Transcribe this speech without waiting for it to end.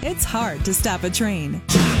It's hard to stop a train.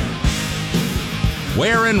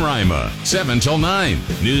 Ware and Rima, 7 till 9.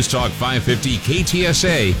 News Talk 550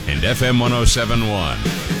 KTSA and FM 1071.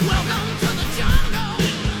 Welcome to the jungle.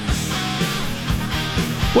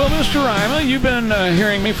 Well, Mr. Rima, you've been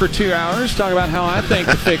hearing me for 2 hours talk about how I think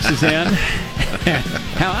the fix is in.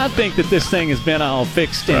 How I think that this thing has been all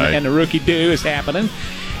fixed and the rookie-do is happening.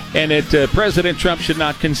 And that President Trump should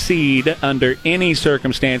not concede under any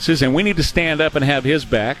circumstances. And we need to stand up and have his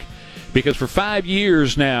back. Because for 5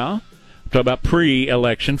 years now, talk about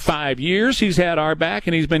pre-election, 5 years he's had our back,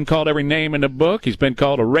 and he's been called every name in the book. He's been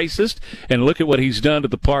called a racist, and look at what he's done to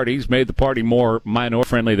the party. He's made the party more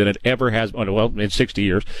minority-friendly than it ever has, well, in 60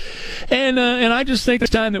 years. And I just think it's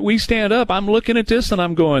time that we stand up. I'm looking at this, and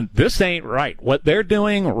I'm going, this ain't right. What they're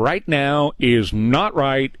doing right now is not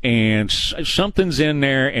right, and something's in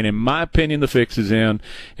there, and in my opinion, the fix is in,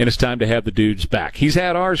 and it's time to have the dudes back. He's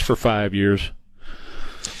had ours for 5 years.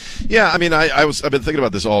 Yeah, I mean, I've been thinking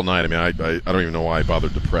about this all night. I mean, I don't even know why I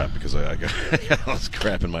bothered to prep because I got all this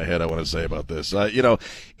crap in my head I want to say about this. I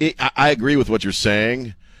agree with what you're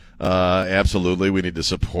saying. Absolutely, we need to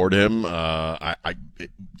support him. In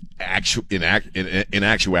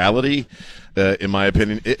actuality, in my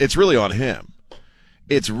opinion, it's really on him.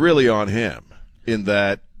 It's really on him in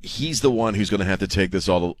that he's the one who's going to have to take this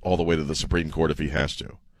all the way to the Supreme Court if he has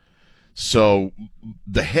to. So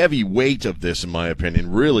the heavy weight of this, in my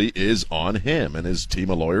opinion, really is on him and his team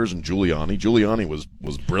of lawyers and Giuliani. Giuliani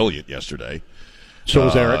was brilliant yesterday. So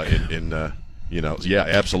was Eric. Yeah,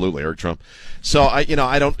 absolutely, Eric Trump. So I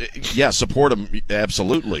don't, support him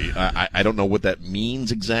absolutely. I don't know what that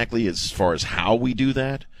means exactly as far as how we do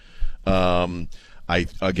that. I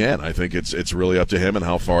think it's really up to him and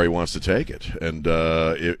how far he wants to take it. And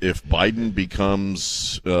if Biden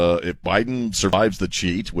survives the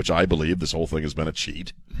cheat, which I believe this whole thing has been a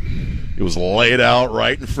cheat, it was laid out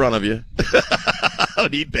right in front of you.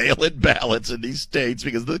 Need mail-in ballots in these states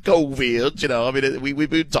because of the COVID. We've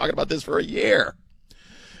been talking about this for a year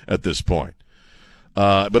at this point.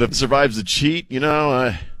 But if it survives the cheat,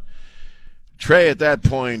 Trey, at that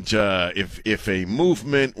point, if a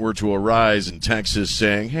movement were to arise in Texas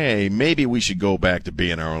saying, hey, maybe we should go back to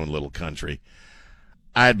being our own little country,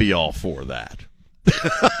 I'd be all for that.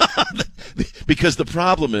 Because the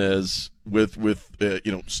problem is with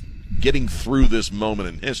getting through this moment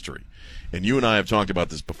in history, and you and I have talked about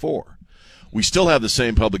this before, we still have the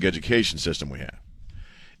same public education system we have.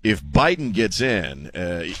 If Biden gets in,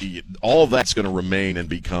 all of that's going to remain and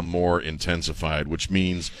become more intensified, which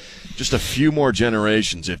means just a few more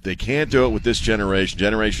generations. If they can't do it with this generation,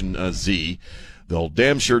 Generation Z, they'll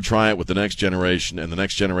damn sure try it with the next generation and the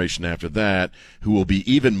next generation after that, who will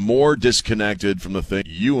be even more disconnected from the thing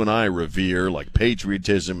you and I revere, like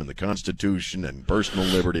patriotism and the Constitution and personal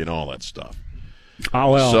liberty and all that stuff. Oh,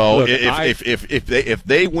 well, so look, if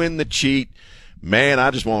they win the cheat, man, I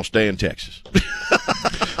just want to stay in Texas.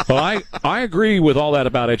 Well, I agree with all that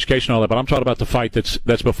about education and all that, but I'm talking about the fight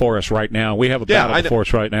that's before us right now. We have a battle before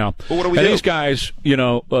us right now. Well, what do we and do? These guys,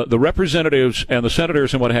 the representatives and the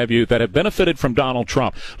senators and what have you that have benefited from Donald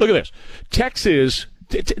Trump. Look at this. Texas,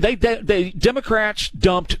 they Democrats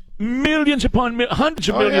dumped millions upon hundreds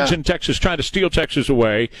of millions in Texas trying to steal Texas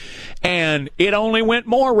away, and it only went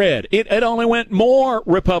more red. It only went more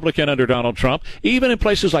Republican under Donald Trump, even in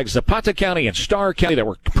places like Zapata County and Starr County that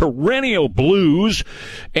were perennial blues,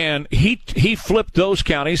 and he flipped those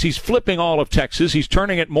counties. He's flipping all of Texas. He's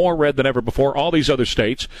turning it more red than ever before, all these other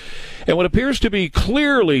states. And what appears to be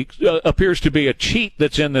clearly a cheat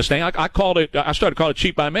that's in this thing, I started to call it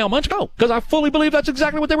cheat by mail months ago, because I fully believe that's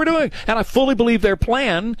exactly what they were doing, and I fully believe their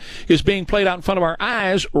plan is being played out in front of our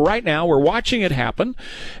eyes right now. We're watching it happen.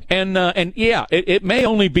 And it may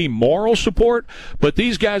only be moral support, but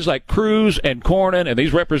these guys like Cruz and Cornyn and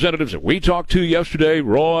these representatives that we talked to yesterday,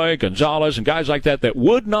 Roy, Gonzalez, and guys like that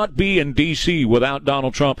would not be in D.C. without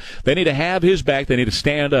Donald Trump, they need to have his back. They need to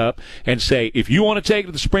stand up and say, if you want to take it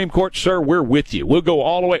to the Supreme Court, sir, we're with you. We'll go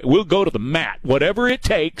all the way. We'll go to the mat. Whatever it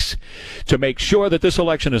takes to make sure that this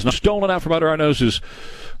election is not stolen out from under our noses,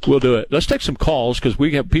 we'll do it. Let's take some calls because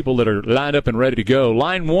we have people that are lined up and ready to go.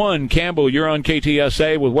 Line 1, Campbell, you're on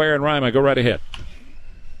KTSA with Ware and Rima. Go right ahead.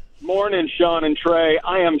 Morning, Sean and Trey.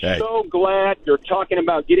 I am so glad you're talking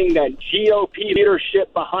about getting that GOP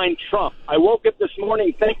leadership behind Trump. I woke up this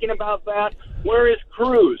morning thinking about that. Where is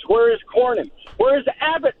Cruz? Where is Cornyn? Where is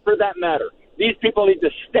Abbott, for that matter? These people need to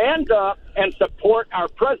stand up and support our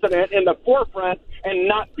president in the forefront and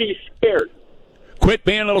not be scared. Quit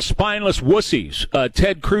being little spineless wussies.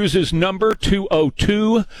 Ted Cruz's number,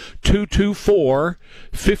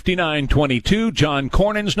 202-224-5922. John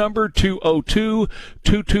Cornyn's number,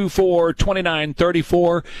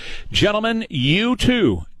 202-224-2934. Gentlemen, you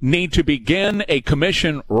too need to begin a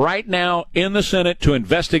commission right now in the Senate to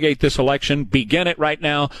investigate this election. Begin it right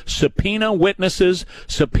now. Subpoena witnesses,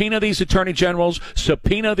 subpoena these attorney generals,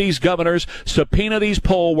 subpoena these governors, subpoena these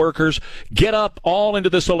poll workers. Get up all into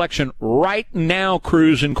this election right now,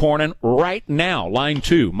 Cruz and Cornyn, right now. Line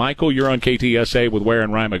 2. Michael, you're on KTSA with Ware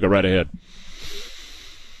and Rima. Go right ahead.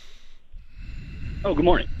 Oh, good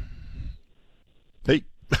morning. Hey.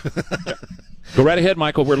 Go right ahead,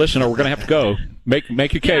 Michael. We're listening, or we're going to have to go. Make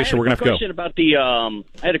your case, or we're going to have to go. About the, I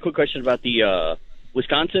had a quick question about the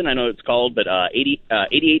Wisconsin. I know it's called, but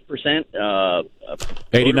 88%.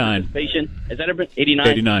 89. Has that ever been 89?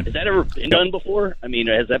 89. Has that ever been done before? I mean,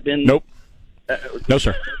 has that been? Nope. No,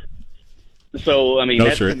 sir. So, I mean, no,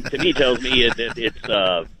 that sir. to me tells me that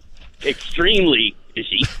it's extremely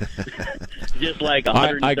fishy. Just like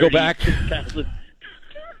 130,000. I go back.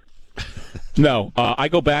 No, I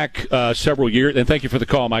go back several years, and thank you for the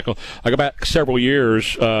call, Michael. I go back several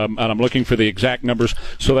years, and I'm looking for the exact numbers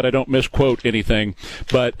so that I don't misquote anything.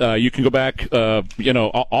 But you can go back,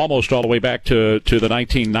 almost all the way back to the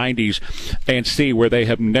 1990s and see where they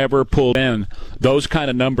have never pulled in those kind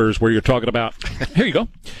of numbers where you're talking about. Here you go.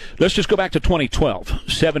 Let's just go back to 2012,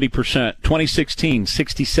 70%, 2016,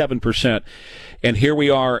 67%, and here we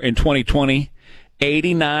are in 2020,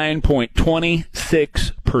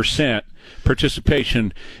 89.26%.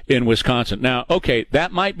 Participation in Wisconsin. Now, okay,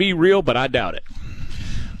 that might be real, but I doubt it.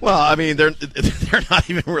 Well, I mean, they're not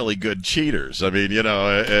even really good cheaters. I mean,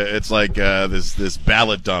 it's like this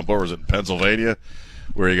ballot dump. What was it, in Pennsylvania,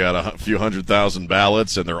 where you got a few 100,000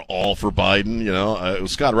 ballots and they're all for Biden? It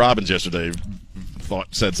was Scott Robbins yesterday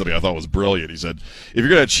said something I thought was brilliant. He said, if you're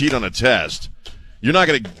going to cheat on a test, you're not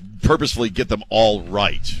going to purposefully get them all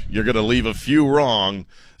right. You're going to leave a few wrong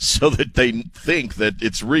so that they think that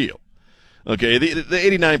it's real. Okay, the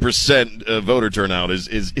 89% voter turnout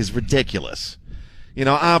is ridiculous.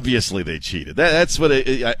 Obviously they cheated. That's what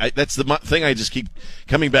that's the thing I just keep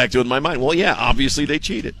coming back to in my mind. Well, yeah, obviously they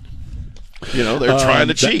cheated. They're trying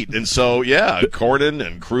to cheat, and so yeah, Cornyn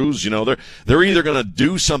and Cruz, they're either going to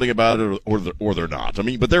do something about it or they're not. I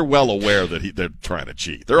mean, but they're well aware that they're trying to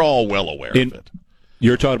cheat. They're all well aware of it.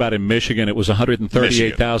 You're talking about in Michigan, it was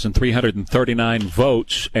 138,339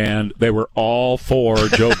 votes, and they were all for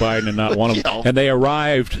Joe Biden and not one of them. And they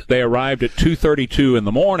arrived at 2:32 in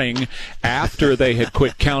the morning after they had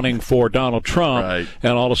quit counting for Donald Trump, right.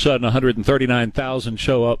 And all of a sudden 139,000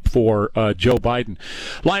 show up for Joe Biden.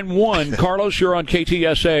 Line 1, Carlos, you're on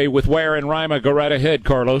KTSA with Ware and Rima. Go right ahead,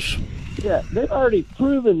 Carlos. Yeah, they've already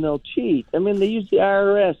proven they'll cheat. I mean, they used the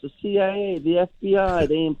IRS, the CIA, the FBI.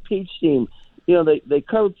 They impeached him. They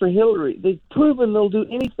covered for Hillary. They've proven they'll do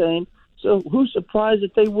anything. So who's surprised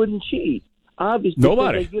that they wouldn't cheat? Obviously,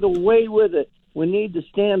 nobody. They get away with it. We need to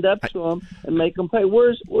stand up to them and make them pay.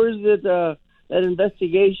 Where's that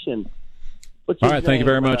investigation? All right, thank you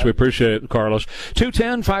very much. We appreciate it, Carlos.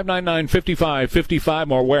 210-599-5555.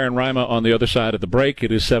 More Ware and Rima on the other side of the break. It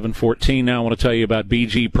is 7:14 now. I want to tell you about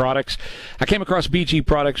BG Products. I came across BG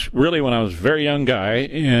Products really when I was a very young guy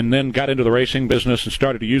and then got into the racing business and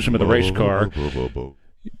started to use them in the race car.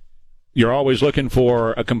 You're always looking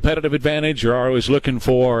for a competitive advantage. You're always looking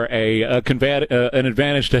for an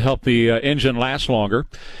advantage to help the engine last longer.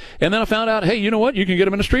 And then I found out, hey, you know what? You can get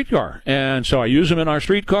them in a street car. And so I use them in our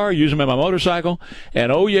street car, use them in my motorcycle.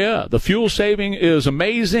 And, oh, yeah, the fuel saving is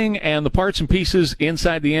amazing, and the parts and pieces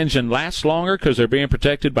inside the engine last longer because they're being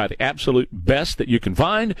protected by the absolute best that you can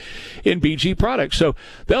find in BG Products. So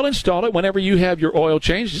they'll install it whenever you have your oil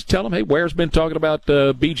change. Just tell them, hey, Ware's been talking about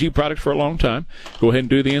BG Products for a long time. Go ahead and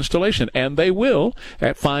do the installation. And they will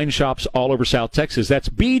at fine shops all over South Texas. That's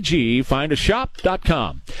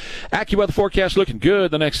bgfindashop.com. AccuWeather forecast looking good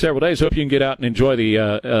the next several days. Hope you can get out and enjoy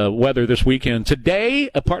the weather this weekend. Today,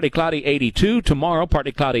 a partly cloudy 82. Tomorrow,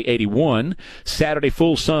 partly cloudy 81. Saturday,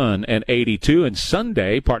 full sun and 82. And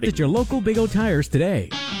Sunday, partly. At your local Big O Tires today.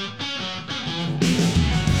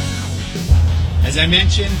 As I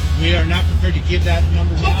mentioned, we are not prepared to give that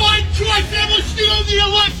number. The Biden crime family steal the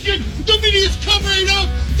election. The media is covering it up.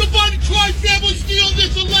 The Biden crime family steal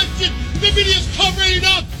this election. The media is covering it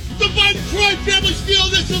up. The Biden crime family steal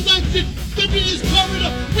this election. The media is covering it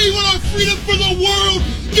up. We want our freedom for the world.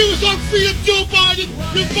 Give us our freedom, Joe Biden.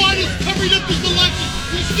 Your Biden's covering up this election.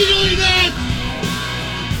 He's stealing that.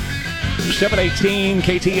 7:18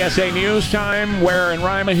 KTSA News Time. Ware and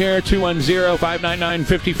Rima here,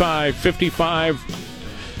 210-599-5555.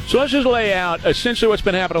 So let's just lay out essentially what's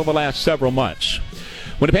been happening over the last several months.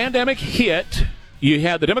 When the pandemic hit, you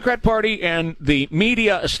had the Democrat Party and the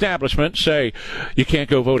media establishment say, you can't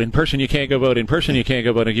go vote in person, you can't go vote in person, you can't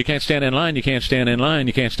go vote in, you can't stand in line, you can't stand in line,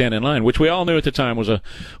 you can't stand in line, which we all knew at the time was a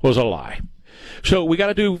lie. So we got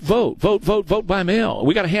to do vote by mail.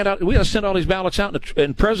 We got to send all these ballots out.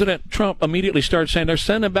 And President Trump immediately started saying they're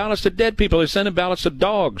sending ballots to dead people. They're sending ballots to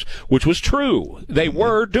dogs, which was true. They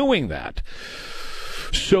were doing that.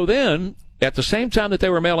 So then, at the same time that they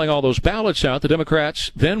were mailing all those ballots out, the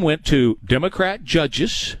Democrats then went to Democrat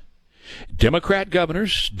judges, Democrat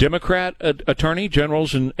governors, Democrat attorney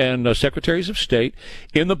generals, and secretaries of state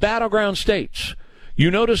in the battleground states. You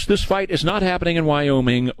notice this fight is not happening in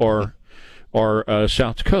Wyoming or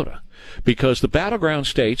South Dakota, because the battleground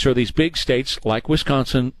states are these big states like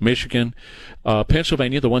Wisconsin, Michigan,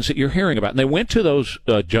 Pennsylvania, the ones that you're hearing about. And they went to those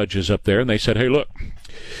judges up there and they said, hey, look,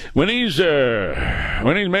 when these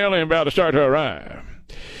mail-in ballots start to arrive,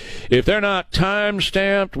 if they're not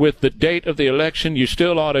time-stamped with the date of the election, you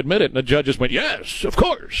still ought to admit it. And the judges went, yes, of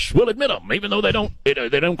course, we'll admit them, even though they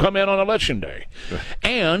don't come in on Election Day.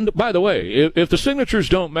 And, by the way, if the signatures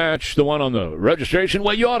don't match the one on the registration,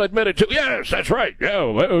 well, you ought to admit it, too. Yes, that's right.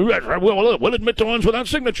 Yeah, that's right. We'll admit the ones without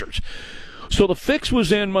signatures. So the fix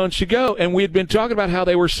was in months ago, and we had been talking about how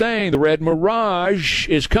they were saying the red mirage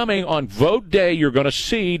is coming on vote day. You're going to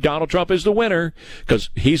see Donald Trump is the winner because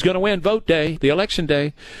he's going to win vote day, the election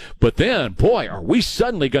day. But then, boy, are we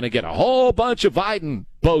suddenly going to get a whole bunch of Biden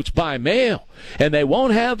votes by mail, and they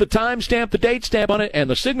won't have the time stamp, the date stamp on it, and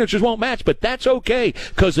the signatures won't match. But that's okay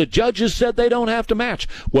because the judges said they don't have to match.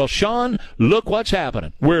 Well, Sean, look what's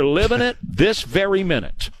happening. We're living it this very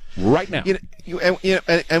minute. Right now.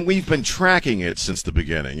 And we've been tracking it since the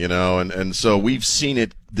beginning, and so we've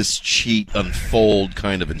seen this cheat unfold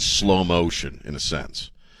kind of in slow motion, in a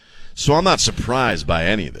sense. So I'm not surprised by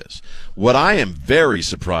any of this. What I am very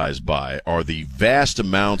surprised by are the vast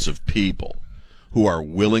amounts of people who are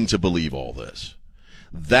willing to believe all this.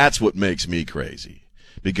 That's what makes me crazy.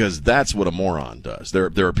 Because that's what a moron does.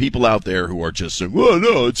 There are people out there who are just saying, well,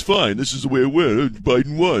 no, it's fine. This is the way it went.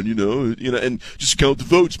 Biden won, and just count the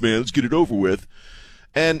votes, man. Let's get it over with.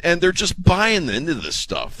 And they're just buying into this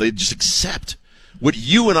stuff. They just accept what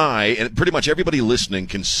you and I and pretty much everybody listening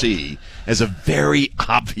can see as a very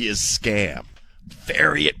obvious scam.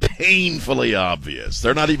 Very painfully obvious.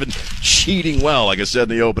 They're not even cheating well, like I said in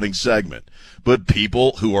the opening segment. But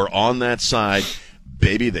people who are on that side,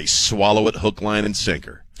 baby, they swallow it hook, line, and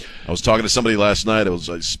sinker. I was talking to somebody last night. I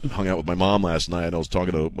hung out with my mom last night, and I was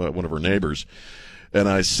talking to one of her neighbors, and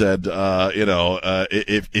I said,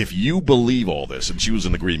 if you believe all this, and she was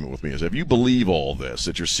in agreement with me, I said, if you believe all this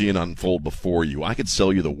that you're seeing unfold before you, I could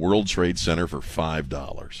sell you the World Trade Center for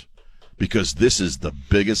 $5, because this is the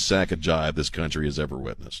biggest sack of jive this country has ever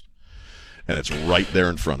witnessed, and it's right there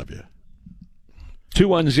in front of you.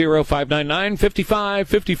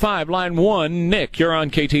 210-599-5555, line 1. Nick, you're on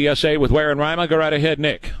KTSA with Ware and Rima. Go right ahead,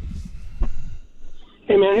 Nick.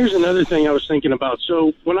 Hey, man, here's another thing I was thinking about.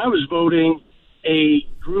 So when I was voting, a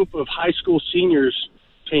group of high school seniors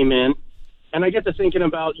came in, and I get to thinking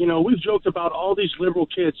about, we've joked about all these liberal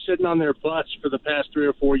kids sitting on their butts for the past 3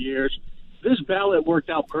 or 4 years. This ballot worked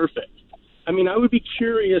out perfect. I mean, I would be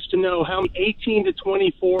curious to know how 18 to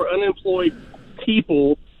 24 unemployed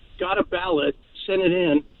people got a ballot, sent it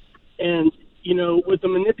in, and with the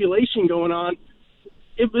manipulation going on,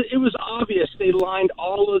 it was obvious they lined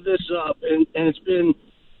all of this up, and it's been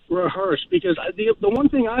rehearsed. Because the one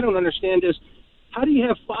thing I don't understand is, how do you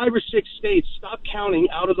have 5 or 6 states stop counting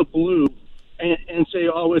out of the blue and say,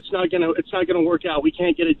 oh, it's not gonna work out, we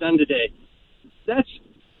can't get it done today?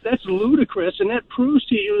 That's ludicrous, and that proves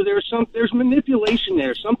to you there's manipulation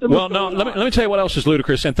there. Something. Well, no, let me tell you what else is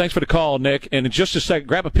ludicrous, and thanks for the call, Nick. And in just a second,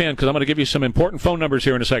 grab a pen because I'm going to give you some important phone numbers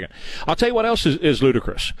here in a second. I'll tell you what else is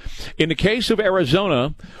ludicrous. In the case of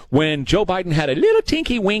Arizona, when Joe Biden had a little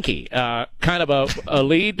tinky-winky kind of a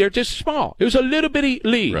lead, they're just small. It was a little bitty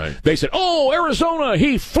lead. Right. They said, oh, Arizona,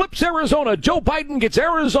 he flips Arizona. Joe Biden gets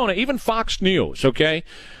Arizona. Even Fox News, okay?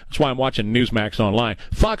 That's why I'm watching Newsmax online.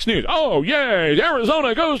 Fox News, oh, yay,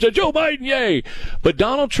 Arizona goes to Joe Biden, yay. But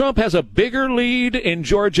Donald Trump has a bigger lead in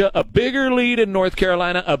Georgia, a bigger lead in North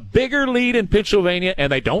Carolina, a bigger lead in Pennsylvania,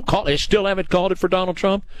 and they still haven't called it for Donald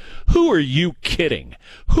Trump? Who are you kidding?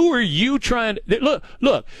 Who are you trying to...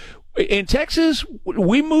 Look, in Texas,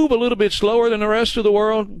 we move a little bit slower than the rest of the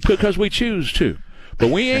world because we choose to. But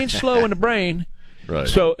we ain't slow in the brain. Right.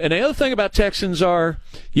 So, and the other thing about Texans are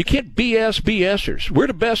you can't BSers. We're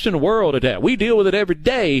the best in the world at that. We deal with it every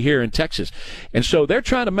day here in Texas. And so they're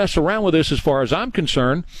trying to mess around with this as far as I'm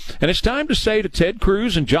concerned. And it's time to say to Ted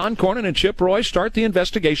Cruz and John Cornyn and Chip Roy, start the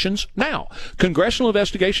investigations now. Congressional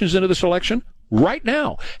investigations into this election right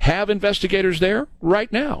now. Have investigators there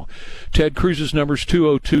right now. Ted Cruz's number's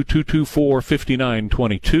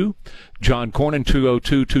 202-224-5922. John Cornyn,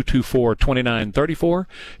 202-224-2934.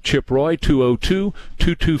 Chip Roy,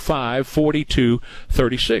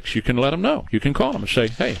 202-225-4236. You can let them know. You can call them and say,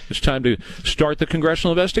 hey, it's time to start the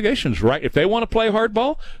congressional investigations, right? If they want to play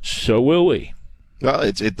hardball, so will we.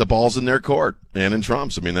 Well, the ball's in their court and in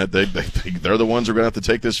Trump's. I mean, they're the ones who are going to have to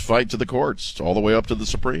take this fight to the courts, all the way up to the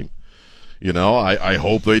Supreme. You know, I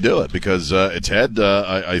hope they do it because Ted,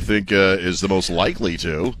 I think, is the most likely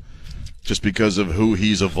to, just because of who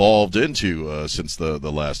he's evolved into since the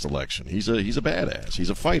last election. He's a badass.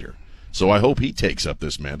 He's a fighter. So I hope he takes up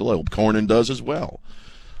this mantle. I hope Cornyn does as well.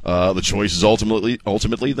 The choice is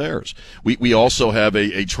ultimately theirs. We also have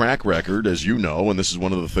a track record, as you know, and this is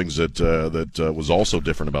one of the things that was also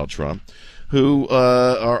different about Trump, who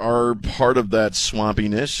are part of that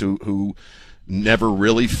swampiness, who never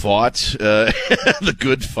really fought the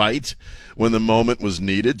good fight when the moment was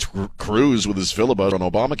needed. Cruz, with his filibuster on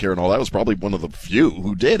Obamacare and all that, was probably one of the few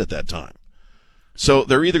who did at that time. So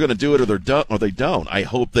they're either going to do it or they don't. I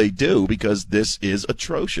hope they do, because this is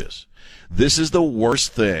atrocious. This is the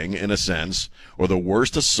worst thing, in a sense, or the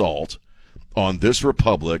worst assault on this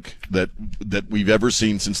republic that we've ever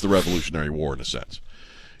seen since the Revolutionary War, in a sense.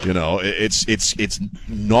 You know, it's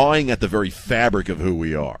gnawing at the very fabric of who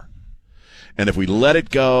we are. And if we let it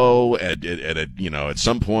go, at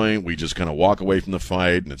some point we just kind of walk away from the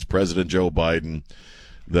fight, and it's President Joe Biden,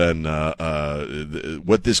 then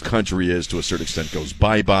what this country is, to a certain extent, goes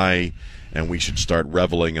bye-bye, and we should start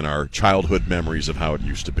reveling in our childhood memories of how it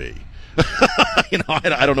used to be.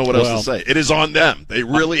 I don't know what else to say. It is on them. They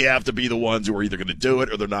really have to be the ones who are either going to do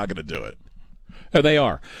it or they're not going to do it. And they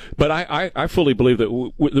are. But I fully believe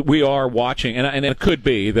that we are watching, and it could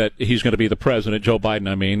be that he's going to be the president, Joe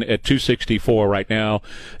Biden, at 264 right now.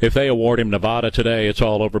 If they award him Nevada today, it's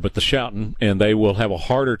all over but the shouting, and they will have a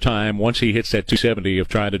harder time once he hits that 270 of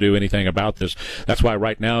trying to do anything about this. That's why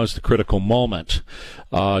right now is the critical moment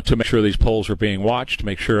to make sure these polls are being watched, to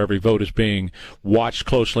make sure every vote is being watched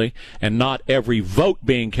closely, and not every vote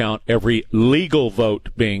being counted, every legal vote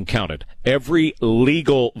being counted. Every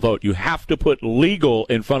legal vote. You have to put legal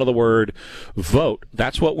in front of the word vote.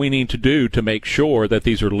 That's what we need to do to make sure that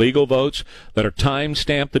these are legal votes that are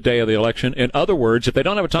time-stamped the day of the election. In other words, if they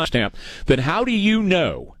don't have a time stamp, then how do you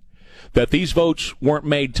know that these votes weren't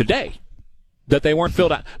made today? That they weren't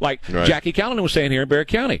filled out? Like right. Jackie Callahan was saying here in Barrett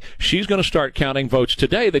County. She's going to start counting votes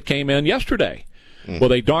today that came in yesterday.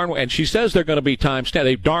 Well, and she says they're going to be time-stamped.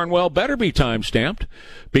 They darn well better be time-stamped,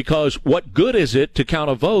 because what good is it to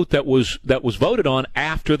count a vote that was voted on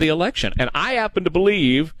after the election? And I happen to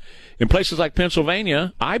believe, in places like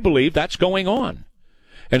Pennsylvania, I believe that's going on.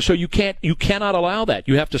 And so you cannot allow that.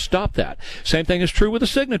 You have to stop that. Same thing is true with the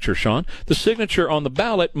signature, Sean. The signature on the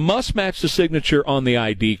ballot must match the signature on the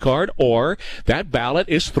ID card, or that ballot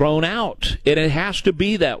is thrown out. And it has to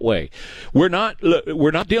be that way. We're not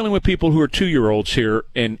dealing with people who are 2-year-olds here,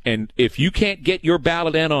 and if you can't get your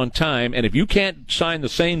ballot in on time, and if you can't sign the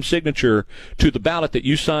same signature to the ballot that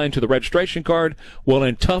you signed to the registration card, well,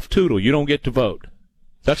 then tough toodle, you don't get to vote.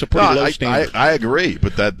 That's a pretty low standard. I agree,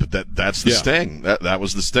 but that's the sting. That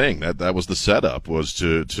was the sting. That was the setup, was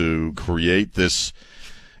to create this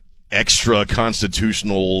extra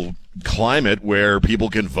constitutional climate where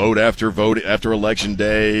people can vote after election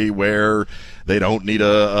day, where they don't need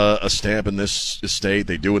a stamp in this state,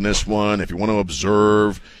 they do in this one. If you want to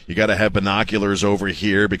observe, you got to have binoculars over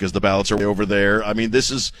here because the ballots are over there. I mean,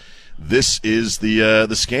 this is the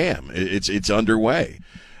scam. It's underway.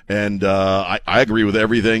 And I agree with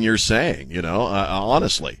everything you're saying.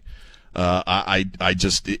 Honestly,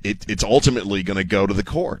 it's ultimately going to go to the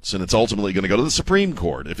courts, and it's ultimately going to go to the Supreme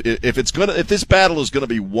Court. If this battle is going to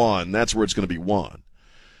be won, that's where it's going to be won,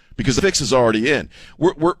 because the fix is already in.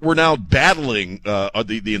 We're now battling.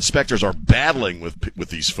 The inspectors are battling with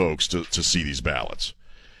these folks to see these ballots.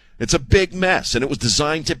 It's a big mess, and it was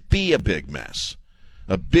designed to be a big mess.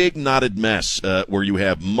 A big knotted mess where you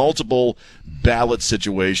have multiple ballot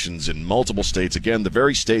situations in multiple states. Again, the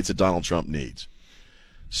very states that Donald Trump needs.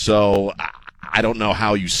 So I don't know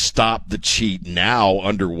how you stop the cheat now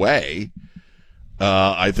underway.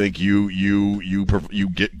 I think you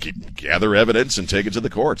gather evidence and take it to the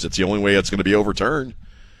courts. It's the only way it's going to be overturned.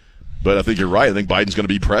 But I think you're right. I think Biden's going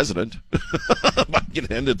to be president. Might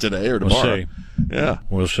get ended today or tomorrow. We'll see. Yeah,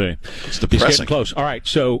 we'll see. It's depressing. He's getting close. All right,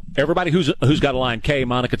 so everybody who's got a line, Kay,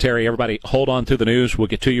 Monica, Terry, everybody hold on through the news. We'll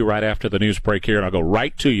get to you right after the news break here, and I'll go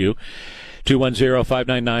right to you.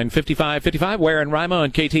 210-599-5555. Ware and Rima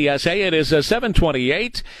on KTSA. It is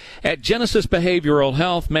 728 at Genesis Behavioral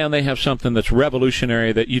Health. Man, they have something that's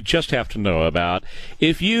revolutionary that you just have to know about.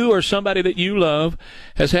 If you or somebody that you love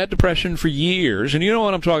has had depression for years, and you know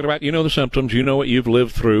what I'm talking about, you know the symptoms, you know what you've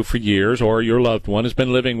lived through for years, or your loved one has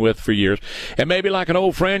been living with for years, and maybe like an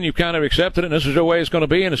old friend, you've kind of accepted it, and this is the way it's going to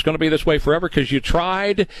be, and it's going to be this way forever because you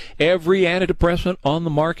tried every antidepressant on the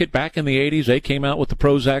market back in the 80s. They came out with the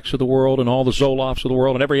Prozacs of the world and all the Zolofts of the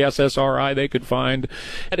world and every SSRI they could find.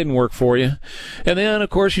 That didn't work for you. And then, of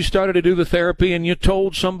course, you started to do the therapy, and you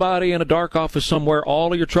told somebody in a dark office somewhere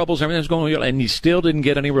all of your troubles, everything's going on, and you still didn't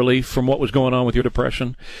get any relief from what was going on with your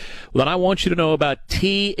depression. Well, then I want you to know about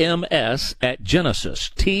TMS at Genesis.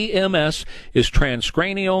 TMS is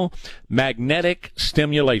transcranial magnetic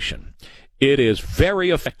stimulation. It is very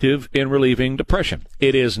effective in relieving depression.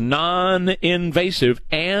 It is non-invasive,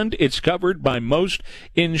 and it's covered by most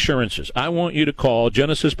insurances. I want you to call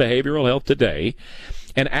Genesis Behavioral Health today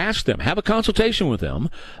and ask them, have a consultation with them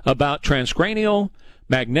about transcranial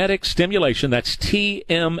magnetic stimulation. That's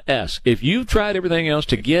TMS. If you've tried everything else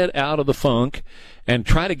to get out of the funk and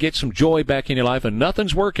try to get some joy back in your life and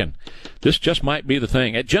nothing's working, this just might be the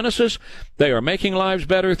thing. At Genesis, they are making lives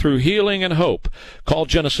better through healing and hope. Call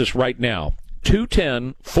Genesis right now.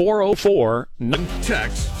 210-404.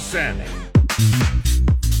 Text Sandy.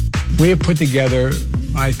 We have put together,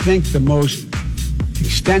 I think, the most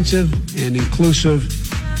extensive and inclusive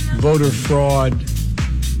voter fraud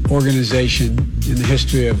organization in the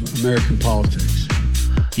history of American politics.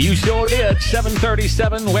 You sure did.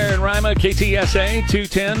 737, Ware and Rima, KTSA,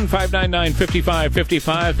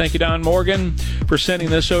 210-599-5555. Thank you, Don Morgan, for sending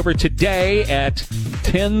this over today at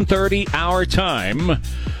 10:30 our time.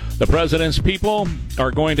 The president's people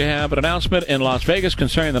are going to have an announcement in Las Vegas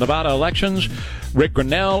concerning the Nevada elections. Rick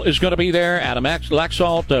Grinnell is going to be there, Adam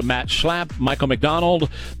Laxalt, Matt Schlapp, Michael McDonald.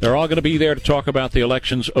 They're all going to be there to talk about the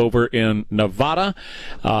elections over in Nevada.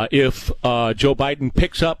 If Joe Biden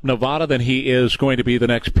picks up Nevada, then he is going to be the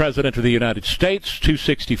next president of the United States.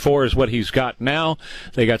 264 is what he's got now.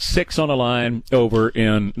 They got 6 on the line over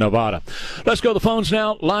in Nevada. Let's go to the phones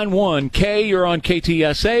now. Line 1, Kay, you're on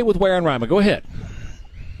KTSA with Ware and Rima. Go ahead.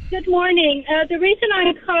 Good morning. The reason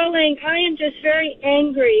I'm calling, I am just very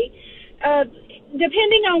angry.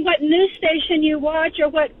 Depending on what news station you watch or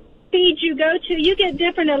what feed you go to, you get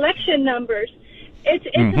different election numbers. It's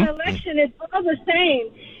an election. It's all the same.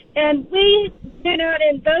 And we went out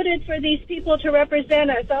and voted for these people to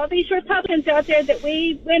represent us. All these Republicans out there that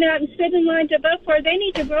we went out and stood in line to vote for, they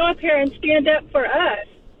need to grow up here and stand up for us,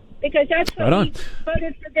 because that's what we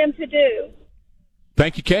voted for them to do.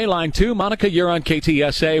 Thank you, Kay. Line 2, Monica, you're on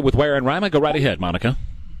KTSA with Ware and Rima. Go right ahead, Monica.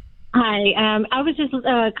 Hi. I was just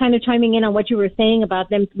kind of chiming in on what you were saying about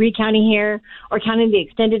them recounting here or counting the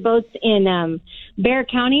extended votes in Bexar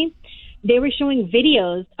County. They were showing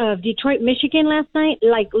videos of Detroit, Michigan last night.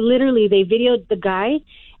 Like, literally, they videoed the guy,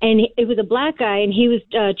 and it was a black guy, and he was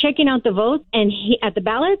checking out the votes and at the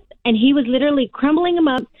ballots, and he was literally crumbling them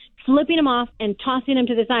up, flipping them off, and tossing them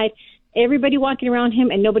to the side. Everybody walking around him,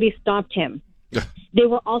 and nobody stopped him. They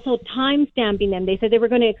were also time-stamping them. They said they were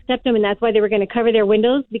going to accept them, and that's why they were going to cover their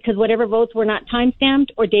windows, because whatever votes were not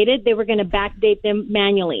time-stamped or dated, they were going to backdate them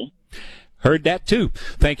manually. Heard that, too.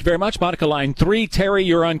 Thank you very much, Monica. Line 3, Terry,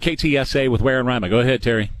 you're on KTSA with Ware and Rima. Go ahead,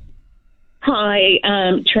 Terry. Hi,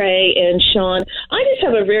 Trey and Sean. I just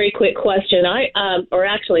have a very quick question. Or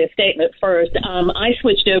actually a statement first. I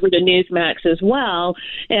switched over to Newsmax as well,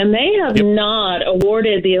 and they have not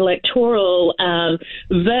awarded the electoral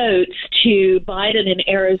votes to Biden in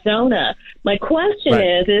Arizona. My question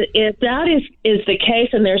is, if that is the case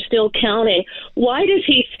and they're still counting, why does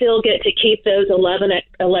he still get to keep those 11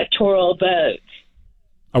 electoral votes?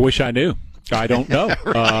 I wish I knew. I don't know.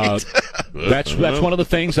 That's one of the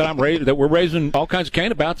things that we're raising all kinds of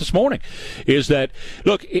cane about this morning, is that,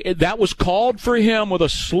 look, that was called for him with a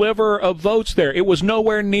sliver of votes there. It was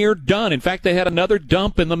nowhere near done. In fact, they had another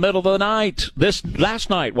dump in the middle of the night last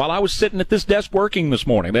night while I was sitting at this desk working this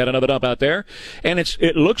morning. They had another dump out there, and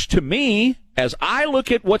it looks to me, as I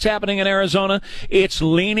look at what's happening in Arizona, it's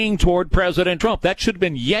leaning toward President Trump. That should have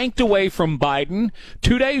been yanked away from Biden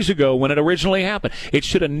 2 days ago when it originally happened. It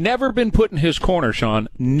should have never been put in his corner, Sean.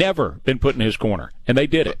 Never been put in his corner. And they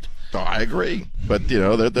did it. I agree. But,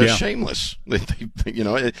 they're shameless.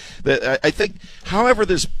 I think, however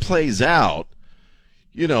this plays out,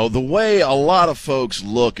 the way a lot of folks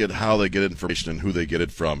look at how they get information and who they get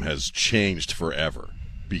it from has changed forever.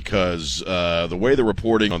 because the way they're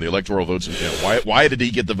reporting on the electoral votes, why did he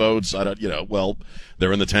get the votes? I don't, well,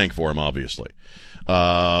 they're in the tank for him, obviously.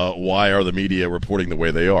 Why are the media reporting the way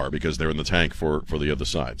they are? Because they're in the tank for the other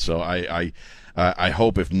side. So I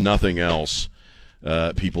hope, if nothing else,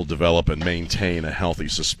 people develop and maintain a healthy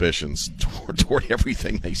suspicions toward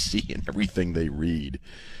everything they see and everything they read,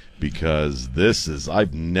 because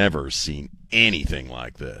I've never seen anything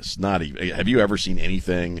like this. Not even, have you ever seen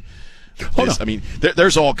anything? No. I mean,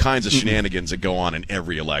 there's all kinds of shenanigans that go on in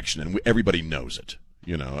every election, and everybody knows it,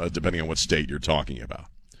 depending on what state you're talking about.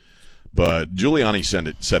 But Giuliani said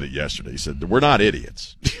it yesterday. He said, we're not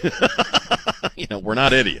idiots. We're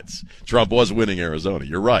not idiots. Trump was winning Arizona.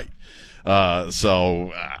 You're right.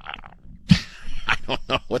 So I don't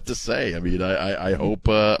know what to say. I mean, I hope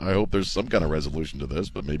there's some kind of resolution to this,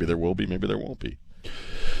 but maybe there will be, maybe there won't be.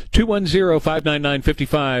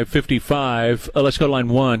 210-599-5555. Let's go to line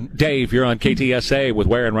 1. Dave, you're on KTSA with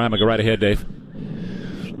Ware and Rima. Go right ahead, Dave.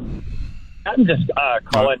 I'm just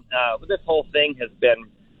calling. This whole thing has been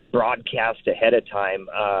broadcast ahead of time.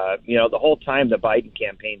 The whole time the Biden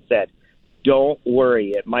campaign said, don't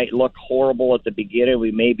worry, it might look horrible at the beginning.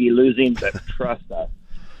 We may be losing, but trust us,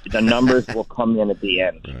 the numbers will come in at the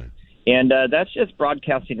end. Right. And that's just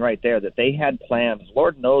broadcasting right there, that they had plans.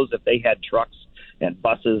 Lord knows if they had trucks and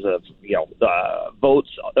buses of votes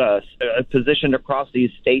positioned across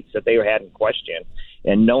these states that they had in question,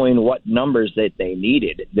 and knowing what numbers that they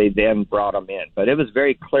needed, they then brought them in. But it was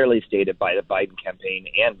very clearly stated by the Biden campaign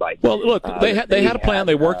and by well, look, they had a plan.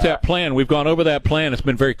 They worked that plan. We've gone over that plan. It's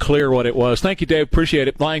been very clear what it was. Thank you, Dave. Appreciate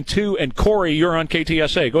it. Line 2, and Corey, you're on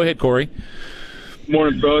KTSA. Go ahead, Corey.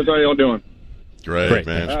 Morning, fellas. How y'all doing? Great,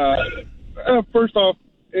 man. First off,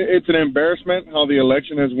 it's an embarrassment how the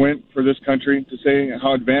election has went for this country, to say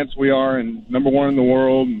how advanced we are and number one in the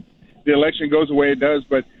world. And the election goes the way it does,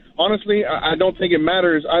 but honestly, I don't think it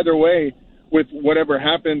matters either way with whatever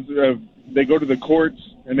happens. They go to the courts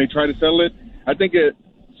and they try to settle it. I think at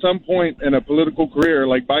some point in a political career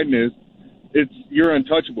like Biden is, you're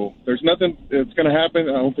untouchable. There's nothing that's going to happen.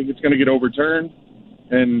 I don't think it's going to get overturned.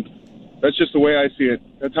 And that's just the way I see it.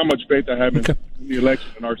 That's how much faith I have in the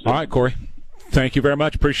election in our system. All right, Corey. Thank you very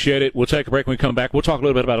much. Appreciate it. We'll take a break when we come back. We'll talk a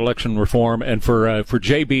little bit about election reform. And for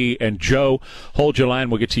JB and Joe, hold your line.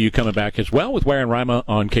 We'll get to you coming back as well with Ware and Rima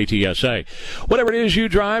on KTSA. Whatever it is you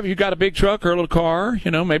drive, you got a big truck or a little car,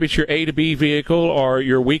 maybe it's your A to B vehicle or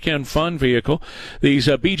your weekend fun vehicle. These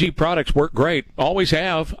BG products work great. Always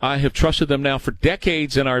have. I have trusted them now for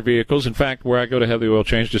decades in our vehicles. In fact, where I go to have the oil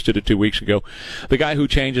change, just did it 2 weeks ago. The guy who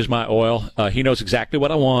changes my oil, he knows exactly what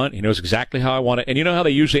I want. He knows exactly how I want it. And you know how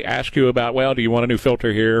they usually ask you about, do you want a new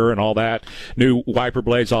filter here and all that, new wiper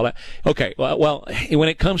blades, all that? Okay, well, when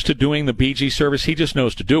it comes to doing the BG service, he just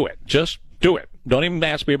knows to do it. Just do it. Don't even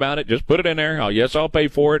ask me about it. Just put it in there. I'll pay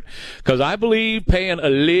for it, because I believe paying a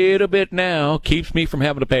little bit now keeps me from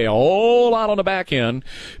having to pay a whole lot on the back end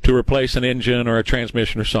to replace an engine or a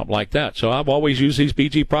transmission or something like that. So I've always used these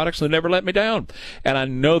BG products, and they never let me down. And I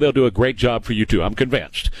know they'll do a great job for you, too. I'm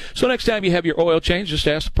convinced. So next time you have your oil change, just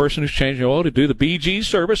ask the person who's changing your oil to do the BG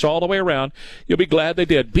service all the way around. You'll be glad they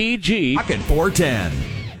did. BG. Pocket 410.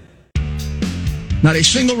 Not a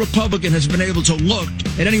single Republican has been able to look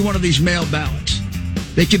at any one of these mail ballots.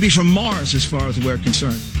 They could be from Mars, as far as we're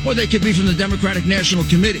concerned, or they could be from the Democratic National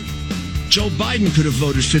Committee. Joe Biden could have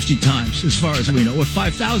voted 50 times, as far as we know, or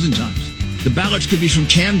 5,000 times. The ballots could be from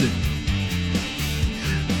Camden.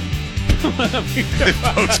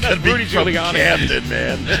 Votes could be from Camden,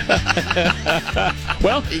 man.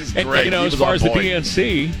 Well, he's and, great. as far as the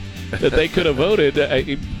DNC, that they could have voted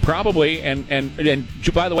probably, and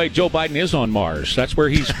by the way, Joe Biden is on Mars. That's where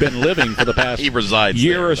he's been living for the past he resides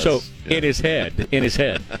year there. or so. In his head.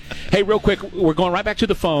 Hey, real quick, we're going right back to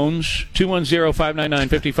the phones.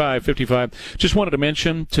 210-599-5555. Just wanted to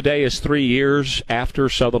mention today is 3 years after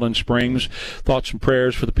Sutherland Springs. Thoughts and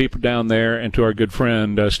prayers for the people down there, and to our good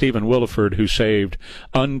friend Stephen Williford, who saved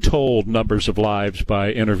untold numbers of lives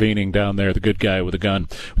by intervening down there. The good guy with a gun.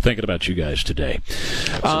 We're thinking about you guys today.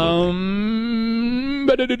 Line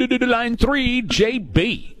 3,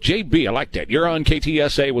 JB, I like that. You're on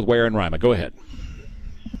KTSA with Ware and Rima. Go ahead.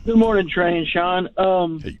 Good morning, Trey and Sean.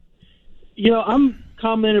 I'm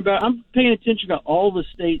paying attention to all the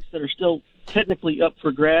states that are still technically up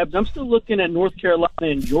for grabs. I'm still looking at North Carolina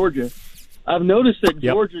and Georgia. I've noticed that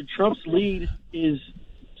Georgia, Trump's lead is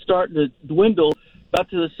starting to dwindle about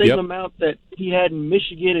to the same amount that he had in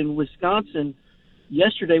Michigan and Wisconsin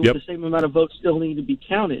yesterday, with the same amount of votes still need to be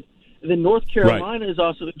counted. And then North Carolina is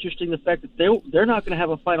also interesting, the fact that they're not going to have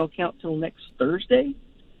a final count till next Thursday,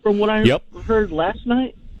 from what I heard last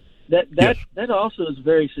night. That also is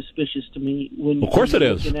very suspicious to me. When of course when it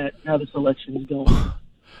you're is. looking at how this election is going.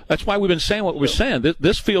 That's why we've been saying what we're saying.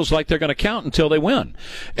 This feels like they're going to count until they win.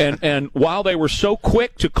 And while they were so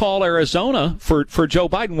quick to call Arizona for Joe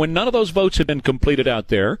Biden, when none of those votes had been completed out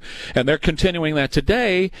there, and they're continuing that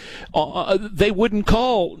today, they wouldn't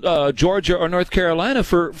call Georgia or North Carolina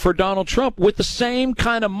for Donald Trump with the same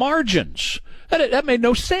kind of margins. That made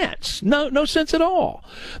no sense. No sense at all.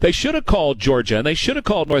 They should have called Georgia and they should have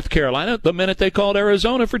called North Carolina the minute they called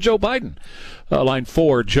Arizona for Joe Biden. Line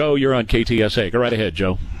 4, Joe, you're on KTSA. Go right ahead,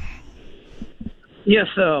 Joe. Yes,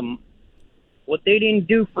 what they didn't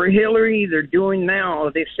do for Hillary, they're doing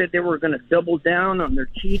now. They said they were going to double down on their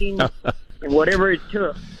cheating and whatever it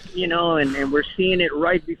took, and we're seeing it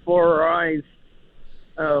right before our eyes.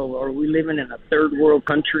 Oh, are we living in a third world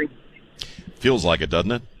country? Feels like it,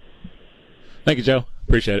 doesn't it? Thank you, Joe.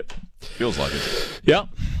 Appreciate it. Feels like it. Yeah.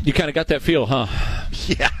 You kind of got that feel, huh?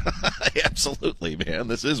 Yeah, absolutely, man.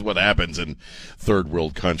 This is what happens in third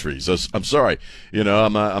world countries. I'm sorry.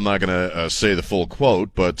 I'm not going to say the full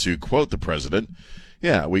quote, but to quote the president,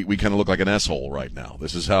 yeah, we kind of look like an asshole right now.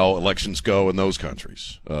 This is how elections go in those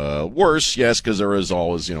countries. Worse, yes, because there is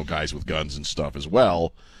always, guys with guns and stuff as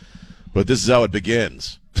well. But this is how it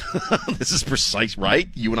begins. This is precise, right?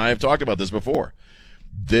 You and I have talked about this before.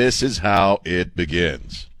 This is how it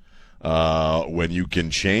begins. When you can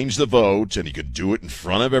change the vote and you can do it in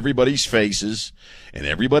front of everybody's faces and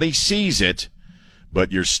everybody sees it, but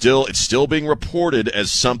it's still being reported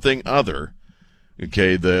as something other.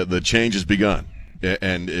 Okay, the change has begun.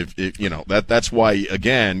 And if that's why,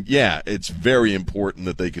 again, yeah, it's very important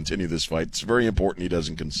that they continue this fight. It's very important he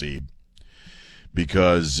doesn't concede,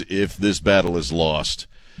 because if this battle is lost,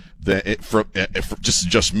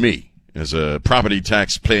 just me, as a property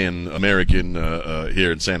tax paying American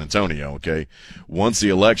here in San Antonio, okay, once the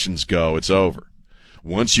elections go, it's over.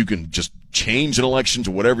 Once you can just change an election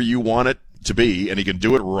to whatever you want it to be, and you can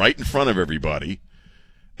do it right in front of everybody,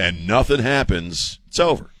 and nothing happens, it's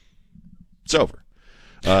over. It's over.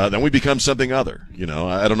 Then we become something other.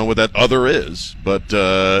 I don't know what that other is, but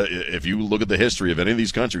if you look at the history of any of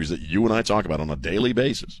these countries that you and I talk about on a daily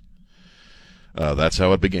basis, that's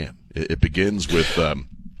how it began. It begins with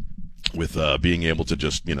being able to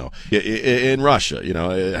just, in Russia,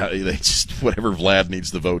 they just, whatever Vlad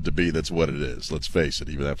needs the vote to be, that's what it is. Let's face it,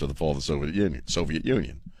 even after the fall of the Soviet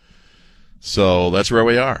Union. So that's where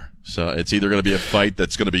we are. So it's either going to be a fight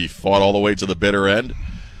that's going to be fought all the way to the bitter end,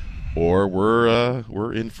 or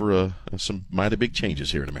we're in for some mighty big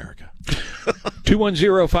changes here in America.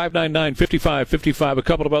 210-599-5555. A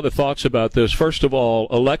couple of other thoughts about this. First of all,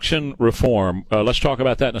 election reform. Let's talk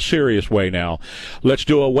about that in a serious way now. Let's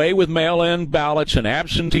do away with mail-in ballots and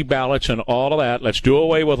absentee ballots and all of that. Let's do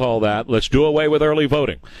away with all that. Let's do away with early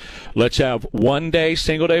voting. Let's have one-day,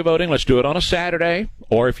 single-day voting. Let's do it on a Saturday,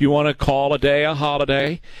 or if you want to call a day a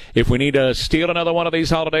holiday. If we need to steal another one of these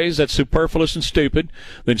holidays that's superfluous and stupid,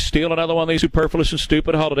 then steal another one of these superfluous and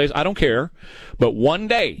stupid holidays. I don't care. But one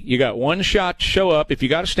day, you got one shot to show up. If you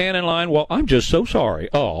got to stand in line, well, I'm just so sorry.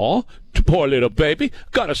 Oh, poor little baby.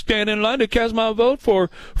 Got to stand in line to cast my vote for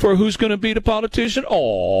who's going to be the politician.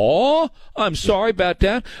 Oh, I'm sorry about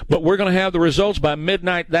that. But we're going to have the results by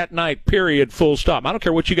midnight that night, period, full stop. I don't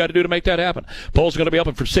care what you got to do to make that happen. Polls are going to be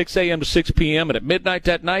open from 6 a.m. to 6 p.m. And at midnight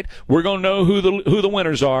that night, we're going to know who the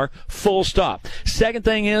winners are, full stop. Second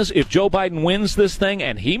thing is, if Joe Biden wins this thing,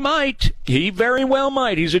 and he very well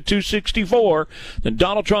might, he's at 264, then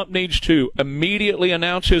Donald Trump needs to immediately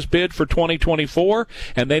announce his bid for 2024,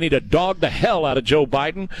 and they need to dog the hell out of Joe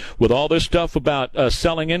Biden with all this stuff about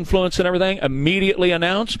selling influence and everything. Immediately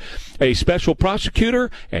announce a special prosecutor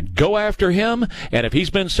and go after him. And if he's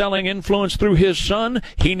been selling influence through his son,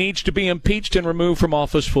 he needs to be impeached and removed from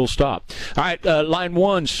office, full stop. All right, line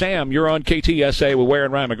 1, Sam, you're on KTSA with Ware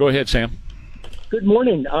and Reimer. Go ahead, Sam. Good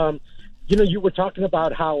morning. You were talking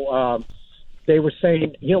about how they were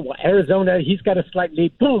saying, Arizona, he's got a slight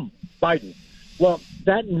lead. Boom, Biden. Well,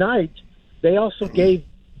 that night, they also gave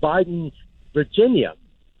Biden Virginia,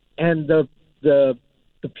 and the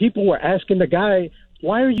people were asking the guy,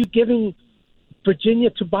 why are you giving Virginia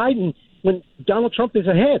to Biden when Donald Trump is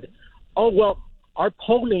ahead? Oh, well, our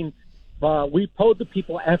polling, we polled the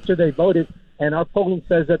people after they voted, and our polling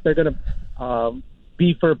says that they're going to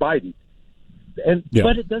be for Biden.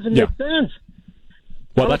 But it doesn't make sense.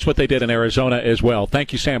 Well, that's what they did in Arizona as well.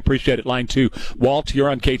 Thank you, Sam. Appreciate it. Line 2, Walt, you're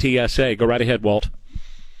on KTSA. Go right ahead, Walt.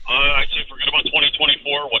 I say forget about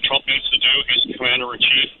 2024. What Trump needs to do, he's the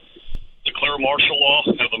commander-in-chief, declare martial law,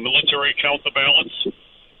 have the military count the ballots,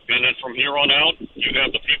 and then from here on out, you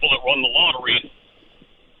have the people that run the lottery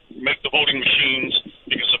make the voting machines,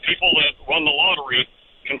 because the people that run the lottery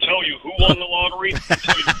can tell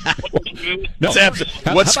Hillary? No.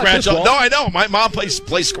 What scratch off? No, I know. My mom plays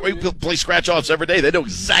scratch offs every day. They know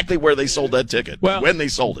exactly where they sold that ticket, when they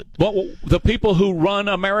sold it. Well, the people who run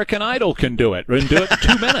American Idol can do it, and do it in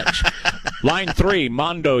 2 minutes. Line 3,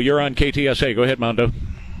 Mondo, you're on KTSA. Go ahead, Mondo.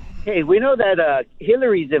 Hey, we know that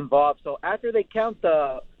Hillary's involved, so after they count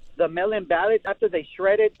the mail-in ballots, after they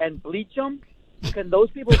shred it and bleach them, can those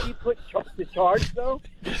people be put to charge, though?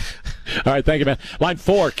 All right, thank you, man. Line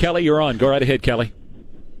 4, Kelly, you're on. Go right ahead, Kelly.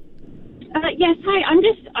 Yes, hi. I'm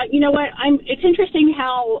just, you know what? It's interesting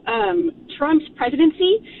how Trump's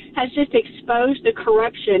presidency has just exposed the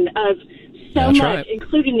corruption of so much,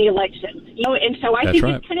 including the election. You know, and so I think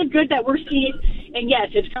it's kind of good that we're seeing. And yes,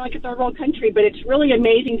 it's kind of like a third world country, but it's really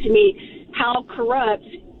amazing to me how corrupt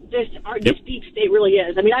this deep state really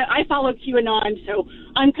is. I mean, I follow QAnon, so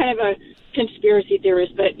I'm kind of a conspiracy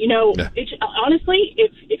theorist. But you know, it's, honestly,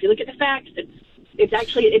 if you look at the facts,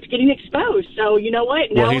 it's getting exposed. So you know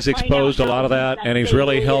what? Now he's exposed a lot of that, and he's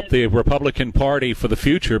really helped the Republican Party for the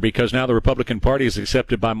future, because now the Republican Party is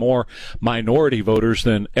accepted by more minority voters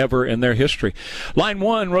than ever in their history. Line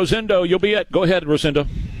 1, Rosendo, you'll be it. Go ahead, Rosendo.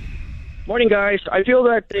 Morning, guys. I feel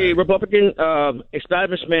that the Republican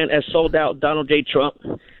establishment has sold out Donald J. Trump.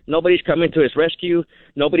 Nobody's coming to his rescue.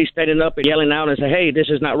 Nobody's standing up and yelling out and saying, hey, this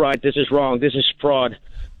is not right, this is wrong, this is fraud.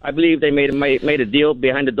 I believe they made a deal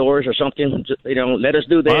behind the doors or something. You know, let us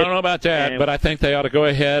do this. I don't know about that, but I think they ought to go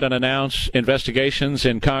ahead and announce investigations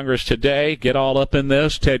in Congress today. Get all up in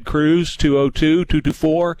this. Ted Cruz,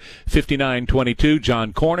 202-224-5922.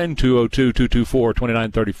 John Cornyn,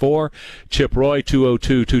 202-224-2934. Chip Roy,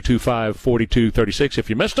 202-225-4236. If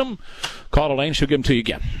you missed them, call Elaine. She'll give them to you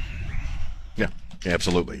again. Yeah,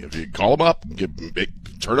 absolutely. If you call them up,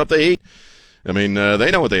 turn up the heat. I mean,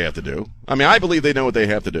 they know what they have to do. I mean, I believe they know what they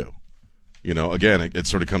have to do. You know, again, it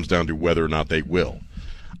sort of comes down to whether or not they will.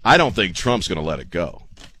 I don't think Trump's going to let it go.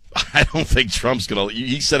 I don't think Trump's going to.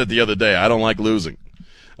 He said it the other day. I don't like losing.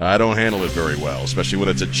 I don't handle it very well, especially when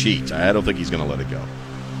it's a cheat. I don't think he's going to let it go.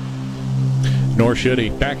 Nor should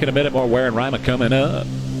he. Back in a minute, more Ware and Rima coming up.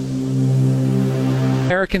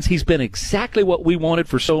 Americans, he's been exactly what we wanted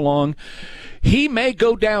for so long. He may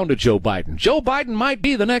go down to Joe Biden. Joe Biden might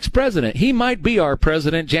be the next president. He might be our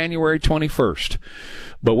president January 21st.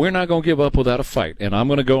 But we're not going to give up without a fight. And I'm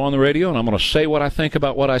going to go on the radio, and I'm going to say what I think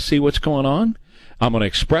about what I see what's going on. I'm going to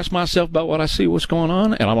express myself about what I see what's going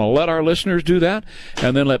on, and I'm going to let our listeners do that,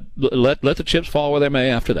 and then let the chips fall where they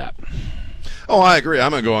may after that. Oh, I agree.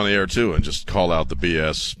 I'm going to go on the air, too, and just call out the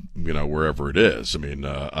BS, you know, wherever it is. I mean,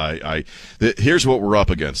 here's what we're up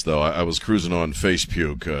against, though. I was cruising on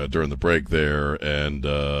Facebook during the break there, and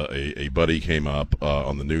a buddy came up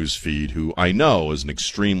on the news feed who I know is an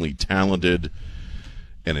extremely talented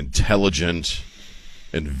and intelligent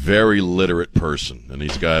and very literate person, and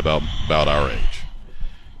he's a guy about our age.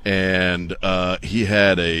 And he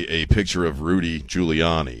had a picture of Rudy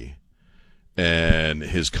Giuliani. And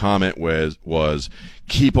his comment was,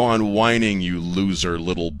 keep on whining, you loser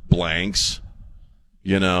little blanks.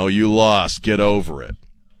 You know, you lost. Get over it.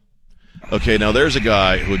 Okay, now there's a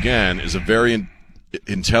guy who, again, is a very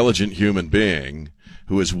intelligent human being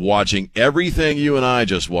who is watching everything you and I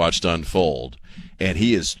just watched unfold, and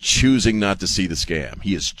he is choosing not to see the scam.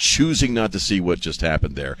 He is choosing not to see what just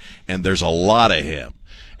happened there, and there's a lot of him.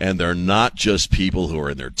 And they're not just people who are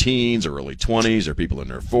in their teens or early 20s or people in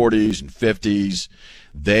their 40s and 50s.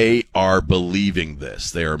 They are believing this.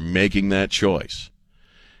 They are making that choice.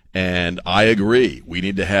 And I agree. We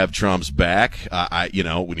need to have Trump's back. We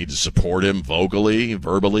need to support him vocally,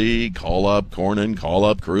 verbally, call up Cornyn, call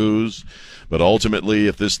up Cruz. But ultimately,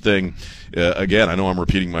 if this thing, again, I know I'm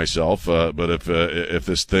repeating myself, but if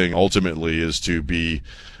this thing ultimately is to be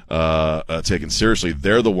taken seriously,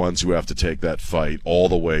 they're the ones who have to take that fight all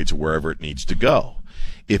the way to wherever it needs to go.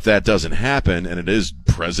 If that doesn't happen, and it is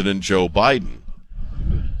President Joe Biden,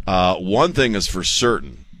 one thing is for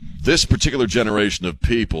certain. This particular generation of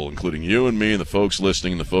people, including you and me and the folks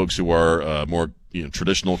listening, and the folks who are more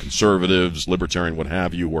traditional conservatives, libertarian, what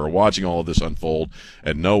have you, who are watching all of this unfold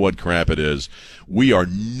and know what crap it is, we are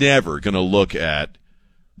never going to look at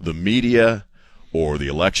the media or the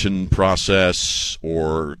election process,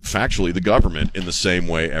 or factually the government in the same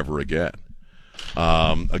way ever again.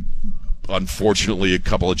 Unfortunately, a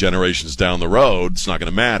couple of generations down the road, it's not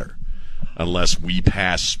going to matter unless we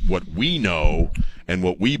pass what we know and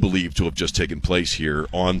what we believe to have just taken place here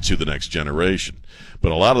on to the next generation.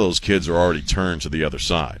 But a lot of those kids are already turned to the other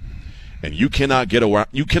side. And you cannot get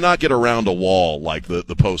around a wall like the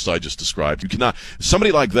post I just described. You cannot.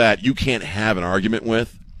 Somebody like that, you can't have an argument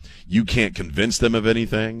with. You can't convince them of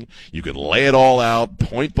anything. You can lay it all out,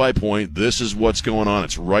 point by point. This is what's going on.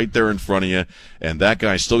 It's right there in front of you. And that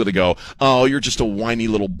guy's still going to go, oh, you're just a whiny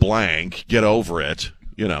little blank. Get over it,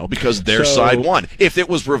 because their side won. If it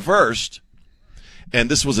was reversed, and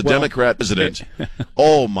this was a Democrat president,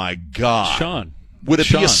 oh, my God. Sean. Would it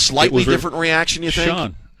be a slightly different reaction, you think?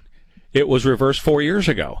 Sean. It was reversed 4 years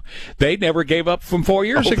ago. They never gave up from 4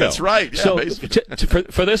 years ago. That's right. Yeah, so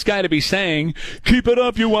for this guy to be saying, "Keep it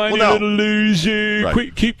up, you whiny little loser,"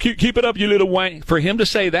 right. keep it up, you little whiny. For him to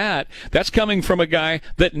say that, that's coming from a guy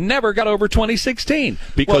that never got over 2016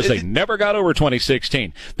 because they never got over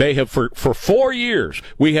 2016. They have for 4 years.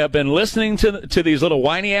 We have been listening to these little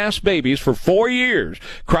whiny ass babies for 4 years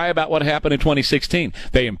cry about what happened in 2016.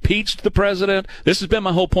 They impeached the president. This has been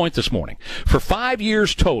my whole point this morning. For 5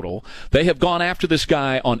 years total. They have gone after this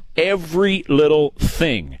guy on every little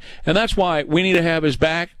thing. And that's why we need to have his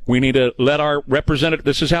back. We need to let our representatives,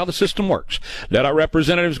 this is how the system works. Let our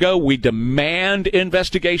representatives go. We demand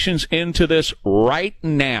investigations into this right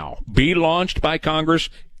now. Be launched by Congress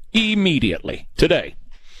immediately, today.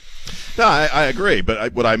 No, I agree.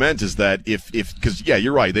 But what I meant is that because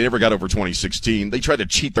you're right. They never got over 2016. They tried to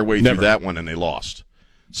cheat their way through that one and they lost.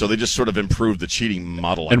 So they just sort of improved the cheating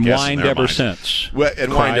model, I guess, whined ever since.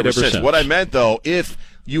 And whined ever since. What I meant, though, if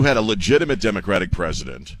you had a legitimate Democratic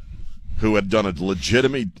president who had done a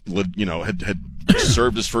legitimate, had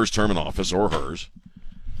served his first term in office or hers,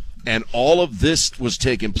 and all of this was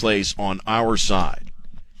taking place on our side,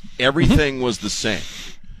 everything was the same.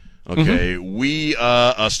 Okay, we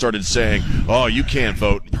started saying, oh, you can't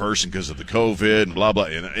vote in person because of the COVID and blah, blah.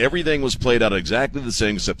 And everything was played out exactly the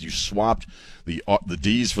same, except you swapped the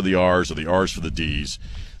D's for the R's or the R's for the D's.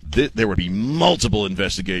 There would be multiple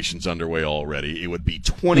investigations underway already. It would be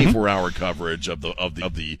 24-hour coverage of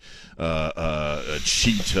the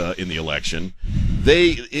cheat in the election.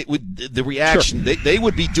 They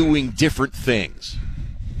would be doing different things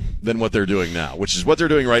than what they're doing now, which is what they're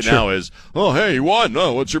doing right now is, oh, hey, you won.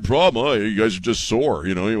 No, what's your problem? Oh, you guys are just sore.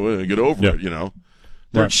 You get over it,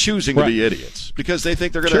 They're choosing to be idiots because they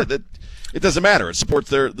think they're going to it doesn't matter. It supports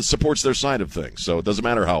their side of things. So it doesn't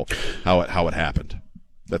matter how it happened.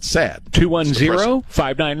 That's sad.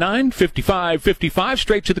 210-599-5555.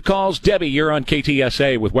 Straight to the calls. Debbie, you're on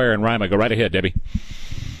KTSA with Ware and Rima. Go right ahead, Debbie.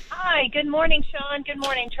 Hi. Good morning, Sean. Good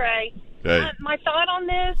morning, Trey. Hey. My thought on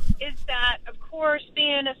this is that, of course,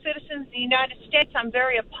 being a citizen of the United States, I'm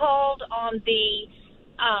very appalled on the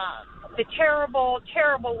terrible,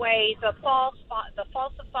 terrible ways of the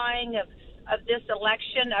falsifying of this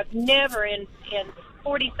election. I've never in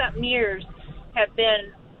 40-something years have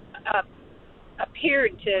been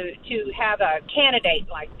appeared to have a candidate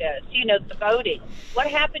like this, the voting. What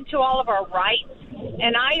happened to all of our rights?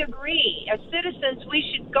 And I agree. As citizens, we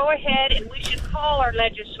should go ahead and we should call our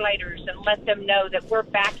legislators and let them know that we're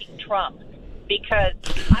backing Trump because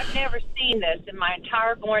I've never seen this in my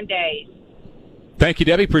entire born days. Thank you,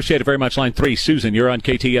 Debbie. Appreciate it very much. Line 3, Susan, you're on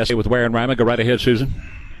KTSA with Ware and Rima. Go right ahead, Susan.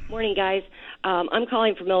 Morning, guys. I'm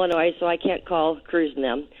calling from Illinois, so I can't call Cruz and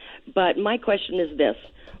them. But my question is this.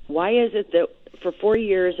 Why is it that for 4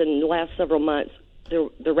 years and the last several months,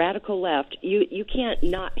 the radical left, you can't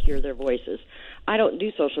not hear their voices? I don't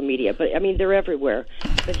do social media, but, they're everywhere.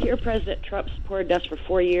 But here President Trump supported us for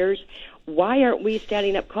 4 years. Why aren't we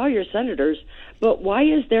standing up? Call your senators. But why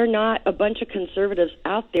is there not a bunch of conservatives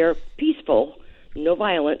out there, peaceful, no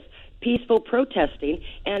violence, peaceful protesting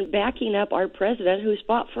and backing up our president who's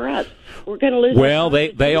fought for us? We're going to lose. Well,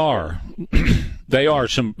 they are. They are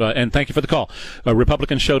some, and thank you for the call.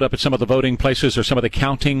 Republicans showed up at some of the voting places or some of the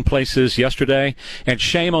counting places yesterday, and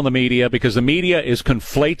shame on the media because the media is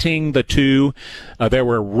conflating the two. There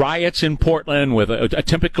were riots in Portland with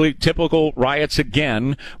typical riots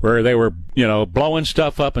again, where they were, blowing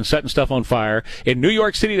stuff up and setting stuff on fire. In New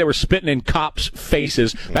York City, they were spitting in cops'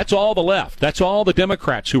 faces. That's all the left. That's all the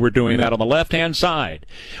Democrats who were doing that on the left-hand side.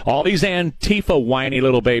 All these Antifa whiny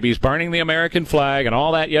little babies burning the American flag and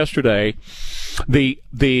all that yesterday.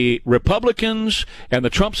 The Republicans and the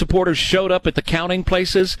Trump supporters showed up at the counting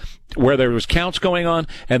places where there was counts going on,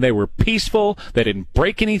 and they were peaceful. They didn't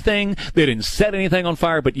break anything. They didn't set anything on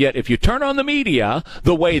fire. But yet, if you turn on the media,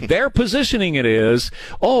 the way they're positioning it is,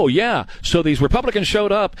 oh, yeah, so these Republicans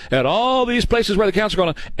showed up at all these places where the counts are going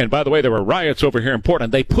on. And by the way, there were riots over here in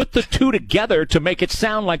Portland. They put the two together to make it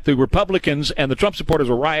sound like the Republicans and the Trump supporters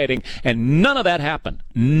were rioting, and none of that happened.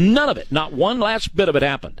 None of it. Not one last bit of it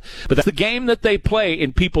happened. But that's the game that they play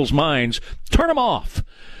in people's minds. Turn them off.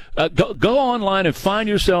 Go online and find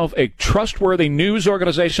yourself a trustworthy news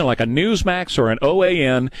organization like a Newsmax or an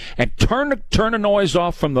OAN, and turn the noise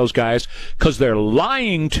off from those guys, because they're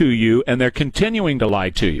lying to you, and they're continuing to lie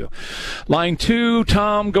to you. Line 2,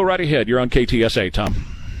 Tom, go right ahead. You're on KTSA, Tom.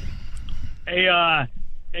 Hey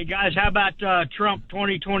guys, how about Trump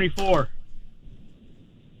 2024?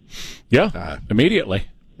 Yeah, immediately.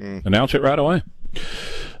 Announce it right away.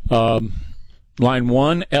 Line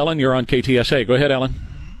 1, Ellen, you're on KTSA. Go ahead, Ellen.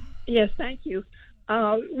 Yes, thank you.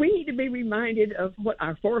 We need to be reminded of what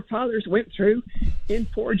our forefathers went through in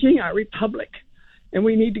forging our republic, and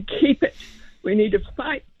we need to keep it. We need to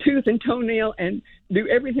fight tooth and toenail and do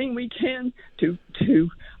everything we can to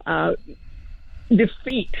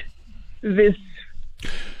defeat this.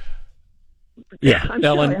 Yeah,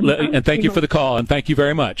 Ellen, and thank you for the call, and thank you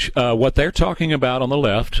very much. What they're talking about on the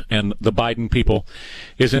left and the Biden people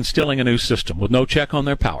is instilling a new system with no check on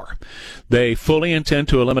their power. They fully intend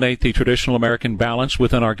to eliminate the traditional American balance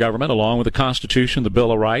within our government, along with the Constitution, the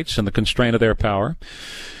Bill of Rights, and the constraint of their power.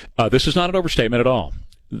 This is not an overstatement at all.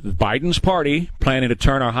 Biden's party planning to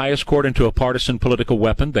turn our highest court into a partisan political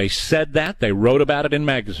weapon. They said that. They wrote about it in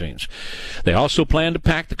magazines. They also plan to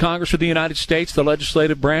pack the Congress of the United States, the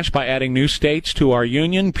legislative branch, by adding new states to our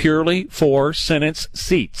union purely for Senate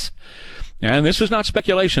seats. And this is not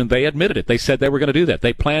speculation. They admitted it. They said they were going to do that.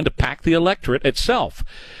 They plan to pack the electorate itself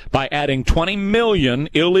by adding 20 million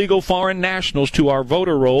illegal foreign nationals to our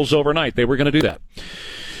voter rolls overnight. They were going to do that.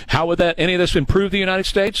 How would any of this improve the United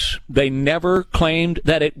States? They never claimed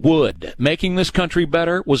that it would. Making this country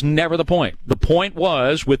better was never the point. The point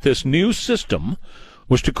was, with this new system,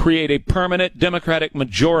 was to create a permanent Democratic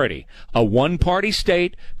majority, a one-party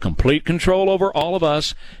state, complete control over all of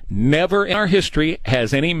us. Never in our history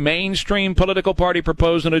has any mainstream political party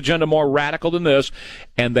proposed an agenda more radical than this,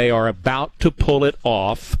 and they are about to pull it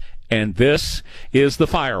off, and this is the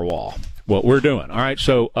firewall. What we're doing. All right,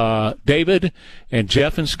 so David and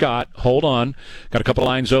Jeff and Scott, hold on. Got a couple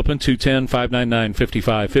lines open,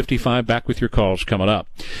 210-599-5555. Back with your calls coming up.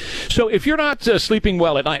 So if you're not sleeping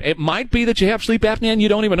well at night, it might be that you have sleep apnea and you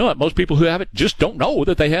don't even know it. Most people who have it just don't know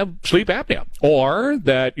that they have sleep apnea, or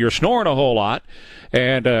that you're snoring a whole lot.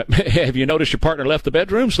 And have you noticed your partner left the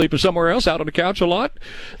bedroom, sleeping somewhere else, out on the couch a lot?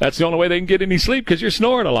 That's the only way they can get any sleep, because you're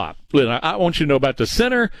snoring a lot. I want you to know about the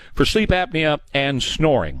Center for Sleep Apnea and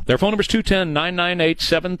Snoring. Their phone number is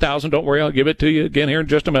 210-998-7000. Don't worry, I'll give it to you again here in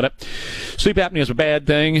just a minute. Sleep apnea is a bad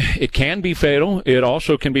thing. It can be fatal. It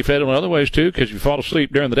also can be fatal in other ways, too, because you fall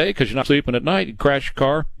asleep during the day because you're not sleeping at night. You crash your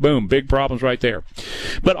car. Boom, big problems right there.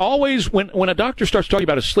 But always when a doctor starts talking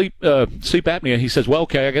about sleep apnea, he says, well,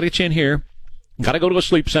 okay, I got to get you in here. Got to go to a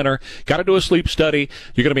sleep center, got to do a sleep study.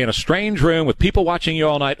 You're going to be in a strange room with people watching you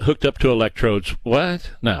all night hooked up to electrodes. What?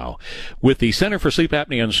 No. With the Center for Sleep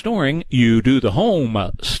Apnea and Snoring, you do the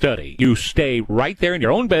home study. You stay right there in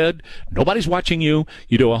your own bed. Nobody's watching you.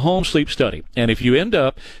 You do a home sleep study. And if it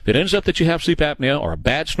ends up that you have sleep apnea or a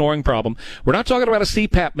bad snoring problem, we're not talking about a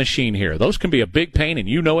CPAP machine here. Those can be a big pain, and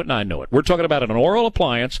you know it and I know it. We're talking about an oral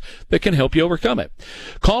appliance that can help you overcome it.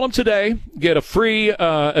 Call them today. Get a free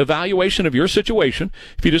evaluation of your situation.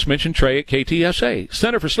 If you just mention Trey at KTSA.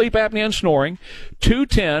 Center for Sleep Apnea and Snoring,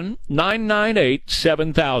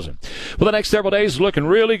 210-998-7000. Well, the next several days is looking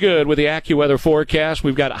really good with the AccuWeather forecast.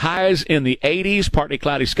 We've got highs in the 80s. Partly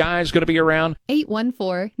cloudy skies going to be around.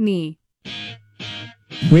 814-KNEE.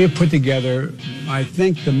 We have put together, I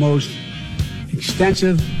think, the most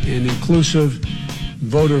extensive and inclusive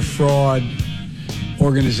voter fraud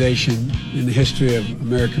organization in the history of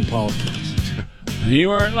American politics. You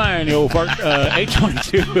weren't lying, you old fart.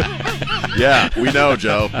 822. Yeah, we know,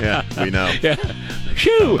 Joe. Yeah, we know. Yeah.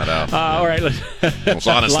 Shoo! All right. Most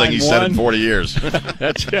honest thing he said in 40 years.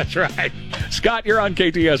 That's right. Scott, you're on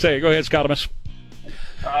KTSA. Go ahead, Scottimus.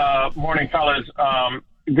 Morning, fellas.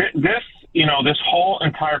 This whole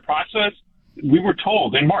entire process, we were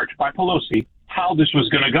told in March by Pelosi how this was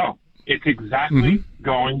going to go. It's exactly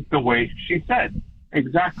going the way she said.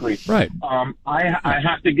 Exactly. Right. I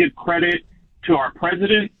have to give credit to our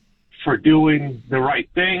president for doing the right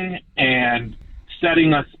thing and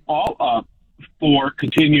setting us all up for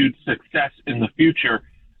continued success in the future.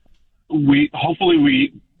 Hopefully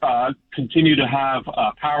we continue to have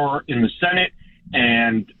power in the Senate,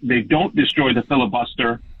 and they don't destroy the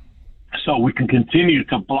filibuster, so we can continue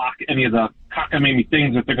to block any of the cockamamie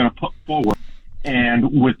things that they're going to put forward.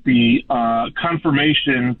 And with the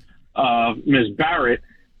confirmation of Ms. Barrett,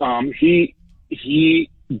 he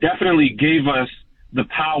definitely gave us the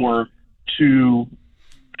power to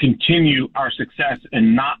continue our success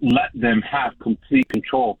and not let them have complete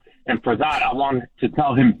control. And for that, I wanted to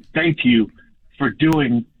tell him thank you for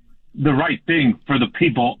doing the right thing for the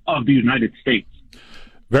people of the United States.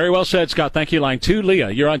 Very well said, Scott. Thank you. Line 2, Leah.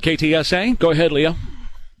 You're on KTSA. Go ahead, Leah.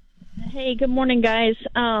 Hey, good morning, guys.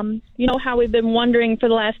 You know how we've been wondering for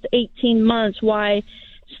the last 18 months why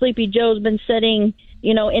Sleepy Joe's been sitting,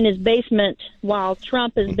 in his basement while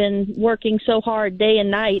Trump has been working so hard day and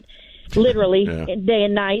night, literally day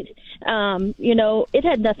and night. It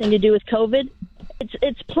had nothing to do with COVID.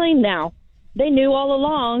 It's plain now. They knew all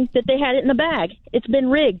along that they had it in the bag. It's been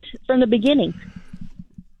rigged from the beginning.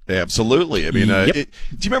 Absolutely. I mean, do you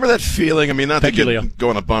remember that feeling? I mean, not to go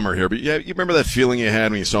on a bummer here, but you remember that feeling you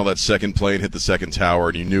had when you saw that second plane hit the second tower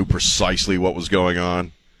and you knew precisely what was going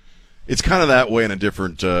on? It's kind of that way in a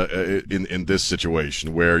different in this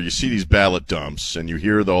situation where you see these ballot dumps and you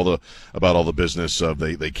hear about all the business of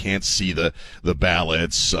they can't see the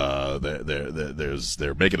ballots.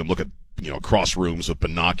 They're making them look at across rooms with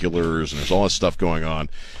binoculars, and there's all this stuff going on.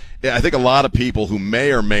 Yeah, I think a lot of people who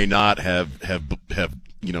may or may not have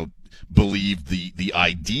believed the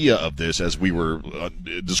idea of this as we were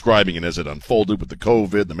describing it as it unfolded with the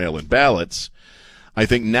COVID, the mail-in ballots. I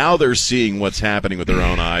think now they're seeing what's happening with their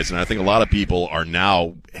own eyes, and I think a lot of people are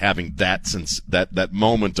now having that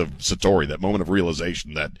moment of satori, that moment of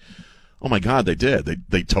realization that, oh my God, they did.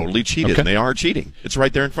 They totally cheated, and they are cheating. It's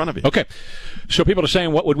right there in front of you. Okay. So people are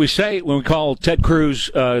saying, what would we say when we call Ted Cruz,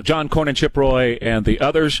 John Cornyn, Chip Roy, and the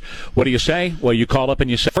others? What do you say? Well, you call up and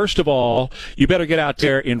you say, first of all, you better get out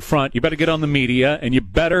there in front. You better get on the media, and you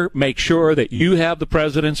better make sure that you have the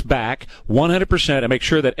president's back 100% and make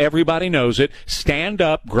sure that everybody knows it. Stand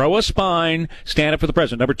up, grow a spine, stand up for the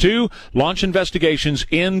president. Number 2, launch investigations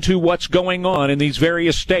into what's going on in these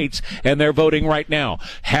various states and their voting right now.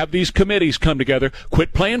 Have these committees come together.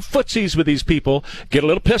 Quit playing footsies with these people. Get a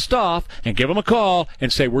little pissed off and give them a call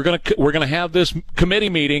and say we're gonna have this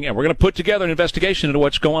committee meeting and we're gonna put together an investigation into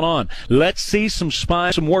what's going on. Let's see some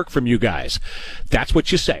work from you guys. That's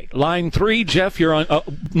what you say. Line 3, Jeff, you're on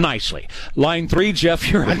nicely. Line 3, Jeff,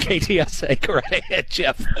 you're on KTSA. Go right ahead,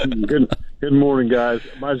 Jeff. Good morning, guys.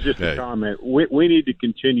 Mine's just a comment. We need to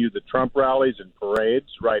continue the Trump rallies and parades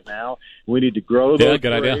right now. We need to grow those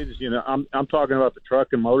parades. Idea. I'm talking about the truck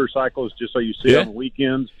and motorcycles, just so you see on the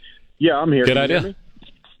weekends. Yeah, I'm here. Good idea.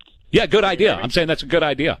 Yeah, good idea. I'm saying that's a good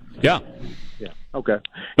idea. Yeah. Yeah. Okay.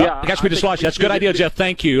 I guess we just lost you. That's a good idea, Jeff.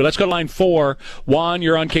 Thank you. Let's go to line 4. Juan,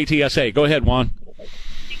 you're on KTSA. Go ahead, Juan.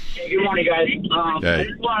 Hey, good morning, guys. I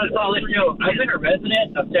just wanted to let you know, I've been a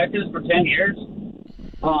resident of Texas for 10 years.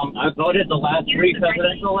 I voted the last 3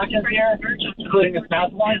 presidential elections here, including this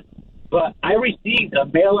past one. But I received a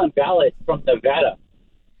mail-in ballot from Nevada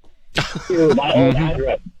to my old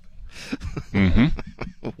address. Mm-hmm.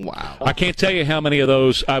 Wow. I can't tell you how many of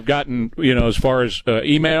those I've gotten, as far as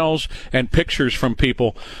emails and pictures from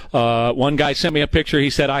people. One guy sent me a picture. He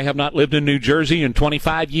said, I have not lived in New Jersey in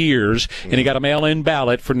 25 years, and he got a mail-in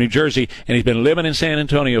ballot for New Jersey, and he's been living in San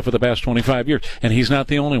Antonio for the past 25 years, and he's not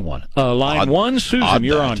the only one. Line 1, Susan,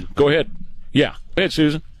 you're on. Go ahead. Yeah. Go ahead,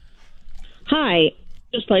 Susan. Hi.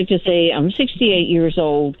 Just like to say I'm 68 years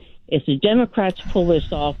old. If the Democrats pull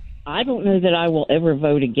this off, I don't know that I will ever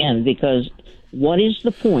vote again, because what is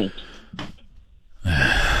the point?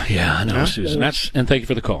 Yeah, I know, Susan. And thank you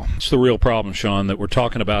for the call. It's the real problem, Sean, that we're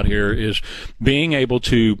talking about here is being able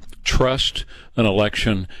to trust an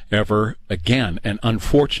election ever again. And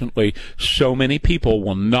unfortunately, so many people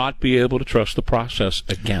will not be able to trust the process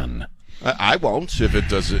again. I won't if it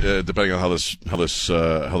does, depending on how this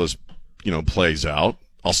plays out.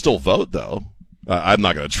 I'll still vote, though. I'm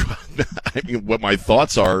not going to try. I mean, what my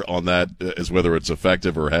thoughts are on that is whether it's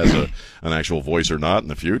effective or has an actual voice or not in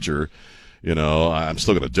the future. I'm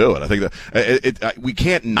still going to do it. I think that we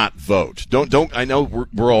can't not vote. Don't. I know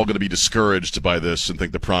we're all going to be discouraged by this and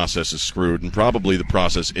think the process is screwed, and probably the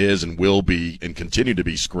process is and will be and continue to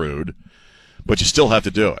be screwed. But you still have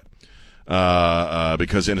to do it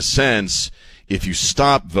because, in a sense, if you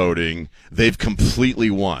stop voting, they've completely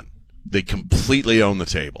won. They completely own the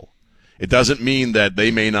table. It doesn't mean that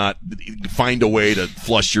they may not find a way to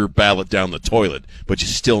flush your ballot down the toilet, but you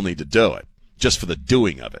still need to do it, just for the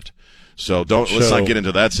doing of it. So let's not get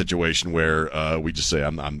into that situation where we just say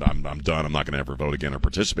I'm done. I'm not going to ever vote again or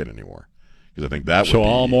participate anymore, because I think that would be...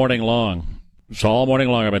 all morning long. So all morning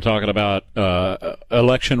long I've been talking about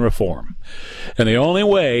election reform. And the only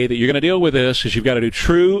way that you're going to deal with this is you've got to do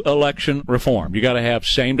true election reform. You got to have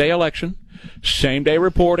same-day election, same-day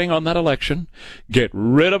reporting on that election, get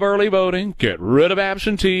rid of early voting, get rid of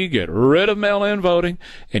absentee, get rid of mail-in voting,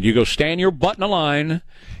 and you go stand your butt in a line.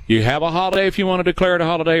 You have a holiday if you want to declare it a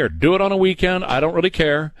holiday, or do it on a weekend. I don't really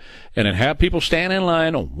care. And then have people stand in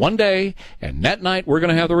line on one day, and that night we're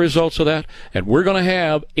going to have the results of that, and we're going to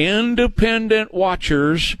have independent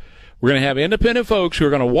watchers We're going to have independent folks who are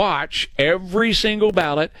going to watch every single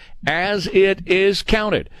ballot as it is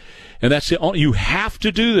counted. And that's the only, you have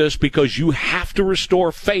to do this because you have to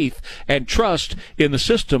restore faith and trust in the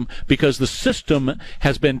system, because the system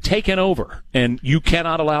has been taken over, and you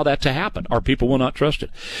cannot allow that to happen. Our people will not trust it.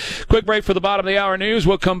 Quick break for the bottom of the hour news.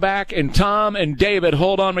 We'll come back, and Tom and David,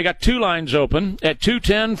 hold on. We got two lines open at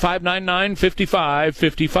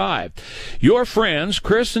 210-599-5555. Your friends,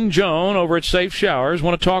 Chris and Joan over at Safe Showers,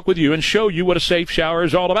 want to talk with you and show you what a safe shower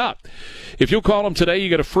is all about. If you'll call them today, you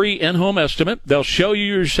get a free in-home estimate. They'll show you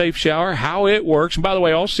your safe shower, how it works. And by the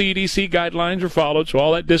way, all CDC guidelines are followed, so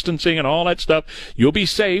all that distancing and all that stuff, you'll be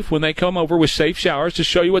safe when they come over with Safe Showers to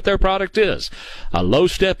show you what their product is. A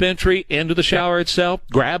low-step entry into the shower itself,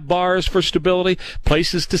 grab bars for stability,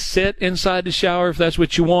 places to sit inside the shower if that's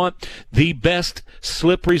what you want, the best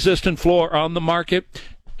slip-resistant floor on the market.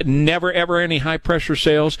 Never, ever any high-pressure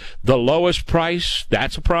sales. The lowest price,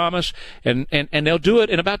 that's a promise. And they'll do it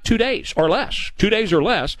in about 2 days or less. 2 days or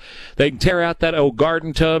less. They can tear out that old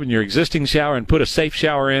garden tub in your existing shower and put a Safe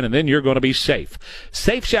Shower in, and then you're going to be safe.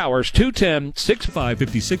 Safe Showers,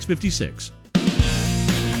 210-6556-56.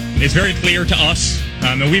 It's very clear to us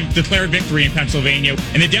that we've declared victory in Pennsylvania,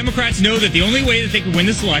 and the Democrats know that the only way that they could win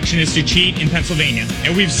this election is to cheat in Pennsylvania.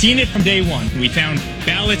 And we've seen it from day one. We found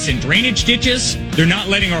ballots in drainage ditches. They're not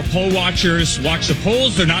letting our poll watchers watch the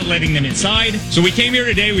polls. They're not letting them inside. So we came here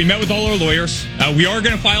today. We met with all our lawyers. We are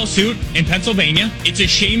going to file suit in Pennsylvania. It's a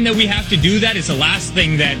shame that we have to do that. It's the last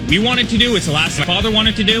thing that we wanted to do. It's the last thing my father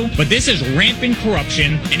wanted to do. But this is rampant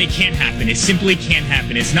corruption, and it can't happen. It simply can't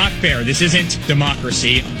happen. It's not fair. This isn't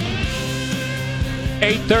democracy.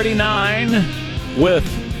 8:39 with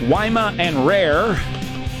Wyma and Rare.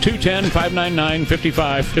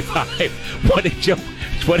 210-599-5555. What did Joe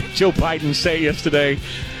Biden say yesterday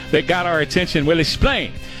that got our attention? We'll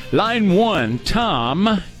explain. Line 1,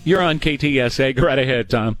 Tom, you're on KTSA. Go right ahead,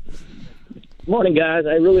 Tom. Morning, guys.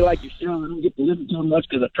 I really like your show. I don't get to listen to it much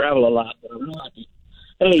because I travel a lot, but I really like it.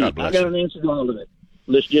 Hey, I got an answer to all of it.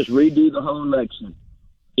 Let's just redo the whole election.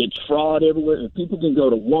 It's fraud everywhere. If people can go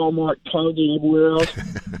to Walmart, Target, everywhere else,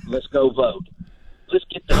 let's go vote. Let's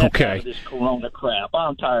get the heck out of this corona crap.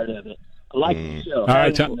 I'm tired of it. I like the show. All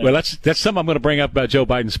right, Tom. Well, that's something I'm going to bring up about Joe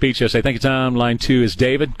Biden's speech yesterday. Thank you, Tom. Line 2 is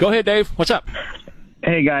David. Go ahead, Dave. What's up?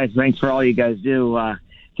 Hey, guys. Thanks for all you guys do.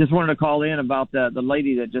 Just wanted to call in about the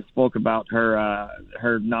lady that just spoke about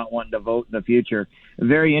her not wanting to vote in the future. A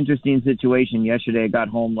very interesting situation yesterday. I got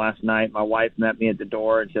home last night. My wife met me at the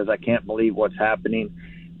door and says, I can't believe what's happening.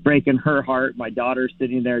 Breaking her heart. My daughter's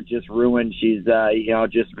sitting there just ruined. She's,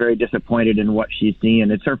 just very disappointed in what she's seeing.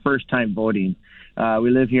 It's her first time voting. We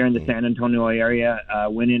live here in the San Antonio area.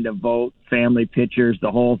 Went in to vote, family pictures, the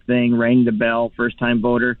whole thing, rang the bell, first time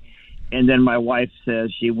voter. And then my wife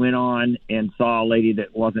says she went on and saw a lady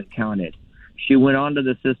that wasn't counted. She went onto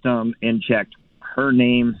the system and checked her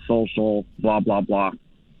name, social, blah, blah, blah.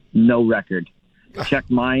 No record. Checked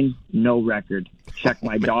mine, no record. Checked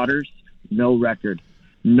my daughter's, no record.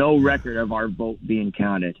 No record of our vote being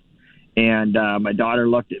counted. And my daughter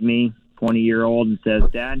looked at me, 20-year-old, and says,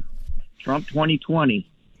 Dad, Trump 2020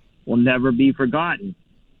 will never be forgotten.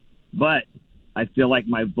 But I feel like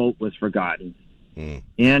my vote was forgotten.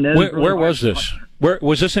 And where was this? Where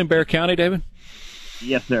was this in Bexar County, David?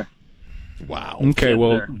 Yes, sir. Wow. Okay,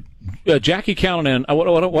 well, Jackie Callanan, what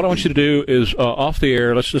I want you to do is off the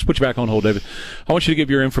air, let's put you back on hold, David. I want you to give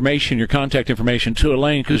your information, your contact information to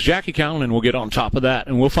Elaine, because Jackie Callanan will get on top of that,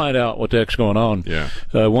 and we'll find out what the heck's going on. Yeah.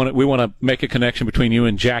 We want to make a connection between you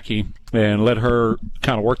and Jackie and let her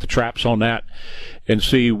kind of work the traps on that and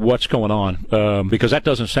see what's going on, because that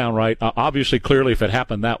doesn't sound right. Obviously, clearly, if it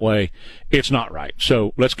happened that way, it's not right.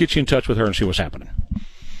 So let's get you in touch with her and see what's happening.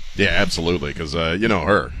 Yeah, absolutely. Because you know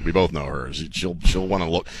her, we both know her. She'll want to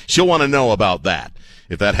look. She'll want to know about that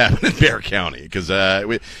if that happened in Bexar County. Because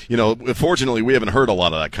fortunately, we haven't heard a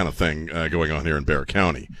lot of that kind of thing going on here in Bexar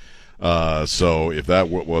County. So if that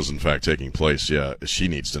was in fact taking place, yeah, she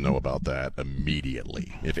needs to know about that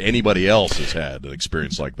immediately. If anybody else has had an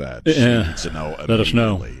experience like that, she needs to know immediately. Let us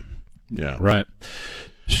know. Yeah, right.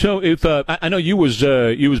 So if I know you was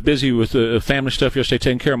busy with family stuff yesterday,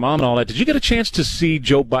 taking care of Mom and all that. Did you get a chance to see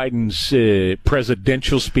Joe Biden's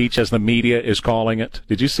presidential speech, as the media is calling it?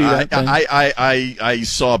 Did you see that? I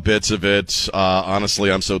saw bits of it. Honestly,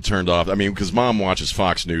 I'm so turned off. I mean, because Mom watches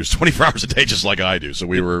Fox News 24 hours a day, just like I do. So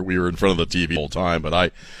we were in front of the TV the whole time.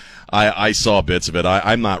 But I saw bits of it.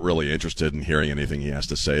 I'm not really interested in hearing anything he has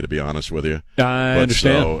to say, to be honest with you. I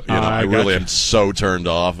understand. So, I really am so turned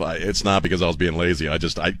off. It's not because I was being lazy. I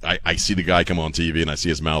see the guy come on TV and I see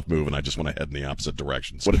his mouth move and I just want to head in the opposite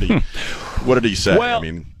direction. So what did he say? Well, I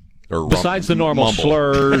mean, besides the normal mumble.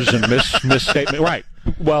 slurs and misstatement, right?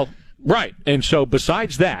 Well. Right, and so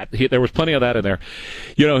besides that, there was plenty of that in there.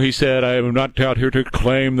 You know, he said, "I am not out here to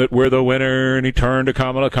claim that we're the winner," and he turned to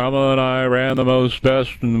Kamala. Kamala and I ran the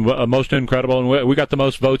best and most incredible, and we got the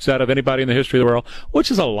most votes out of anybody in the history of the world, which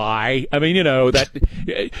is a lie. I mean, you know, that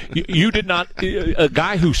you did not, a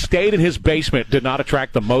guy who stayed in his basement did not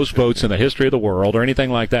attract the most votes in the history of the world or anything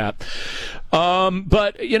like that.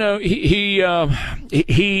 But you know, he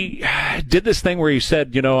did this thing where he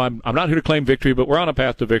said, you know, I'm not here to claim victory, but we're on a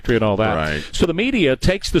path to victory and all that. Right. So the media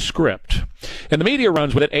takes the script, and the media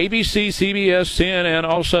runs with it. ABC, CBS, CNN,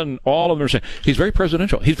 all of a sudden, all of them are saying, he's very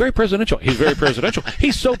presidential. He's very presidential. He's very presidential.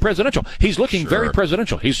 He's so presidential. He's looking very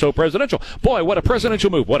presidential. He's so presidential. Boy, what a presidential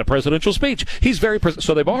move. What a presidential speech. He's very presidential.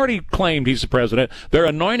 So they've already claimed he's the president. They're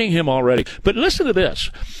anointing him already. But listen to this.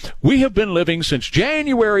 We have been living since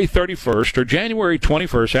January 31st or January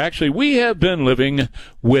 21st. Actually, we have been living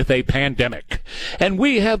with a pandemic. And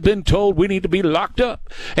we have been told we need to be locked up.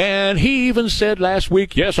 And he even said last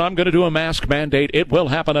week, yes, I'm going to do a mask mandate. It will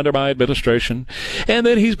happen under my administration. And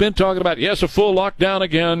then he's been talking about, yes, a full lockdown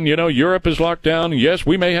again. You know, Europe is locked down. Yes,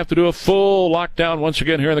 we may have to do a full lockdown once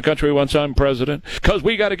again here in the country once I'm president because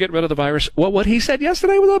we got to get rid of the virus. Well, what he said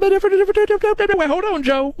yesterday was a little bit different. Wait, hold on,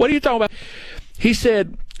 Joe. What are you talking about? He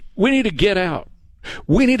said, we need to get out.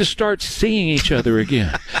 We need to start seeing each other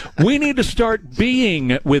again. We need to start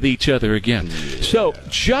being with each other again. So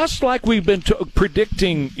just like we've been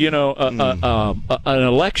predicting, you know, an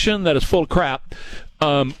election that is full of crap,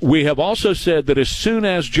 we have also said that as soon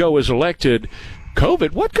as Joe is elected,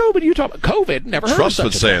 COVID, what COVID are you talking about? COVID, never heard Trump's of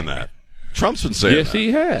been such a saying thing. that. Trump's been saying that. Yes,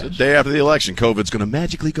 he has. The day after the election, COVID's going to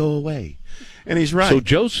magically go away. And he's right. So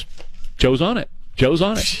Joe's on it. Joe's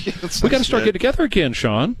on it. We got to start getting together again,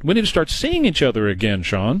 Sean. We need to start seeing each other again,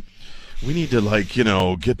 Sean. We need to, like, you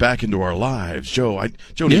know, get back into our lives. Joe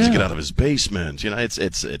needs to get out of his basement. You know,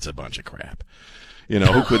 it's a bunch of crap. You know,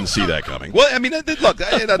 who couldn't see that coming? Well, I mean, look,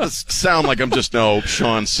 that doesn't sound like I'm just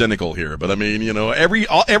Sean cynical here, but I mean, you know,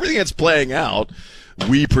 everything that's playing out,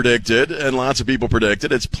 we predicted, and lots of people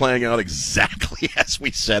predicted. It's playing out exactly as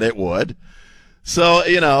we said it would. So,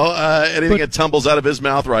 you know, anything that tumbles out of his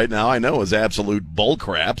mouth right now, I know is absolute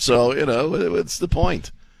bullcrap. So, you know, what's the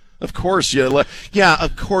point? Of course,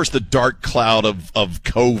 of course the dark cloud of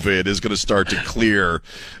COVID is going to start to clear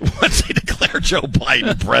once they declare Joe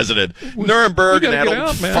Biden president. Nuremberg and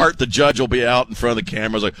that'll fart, the judge will be out in front of the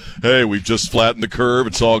cameras like, hey, we've just flattened the curve.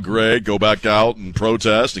 It's all great. Go back out and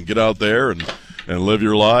protest and get out there and live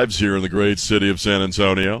your lives here in the great city of San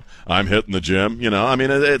Antonio. I'm hitting the gym. You know, I mean,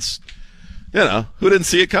 it's... You know, who didn't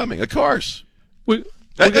see it coming? Of course. The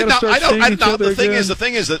thing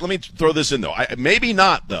is that, let me throw this in, though. Maybe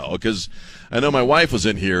not, though, because I know my wife was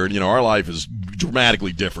in here, and, you know, our life is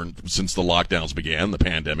dramatically different since the lockdowns began, the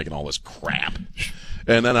pandemic and all this crap.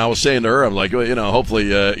 And then I was saying to her, I'm like, well, you know, hopefully,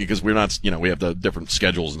 because we're not, you know, we have the different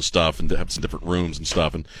schedules and stuff and have some different rooms and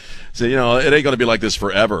stuff. And so, you know, it ain't going to be like this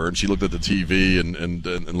forever. And she looked at the TV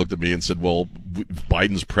and looked at me and said, well,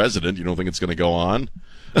 Biden's president. You don't think it's going to go on?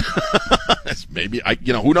 Maybe,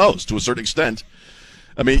 who knows, to a certain extent.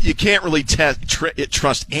 I mean, you can't really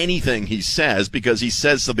trust anything he says because he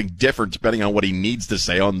says something different depending on what he needs to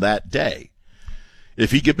say on that day.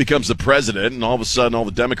 If he becomes the president and all of a sudden all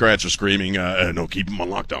the Democrats are screaming, no, keep him on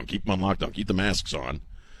lockdown, keep the masks on,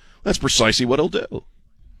 that's precisely what he'll do.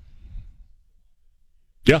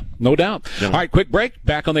 Yeah, no doubt. Yeah. All right, quick break.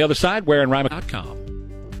 Back on the other side, WareandRhyme.com.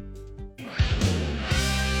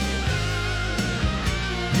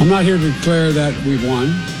 I'm not here to declare that we've won,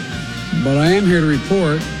 but I am here to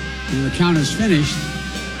report when the count is finished,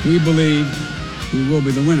 we believe we will be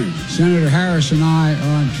the winners. Senator Harris and I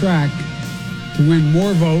are on track to win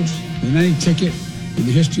more votes than any ticket in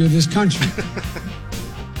the history of this country.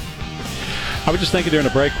 I was just thinking during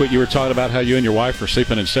the break what you were talking about, how you and your wife were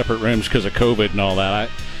sleeping in separate rooms because of COVID and all that.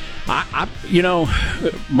 I you know,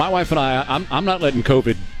 my wife and I'm not letting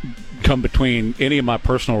COVID come between any of my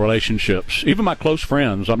personal relationships, even my close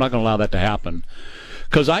friends. I'm not going to allow that to happen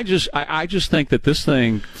because I just think that this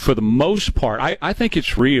thing, for the most part, I think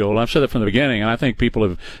it's real. I've said that from the beginning, and I think people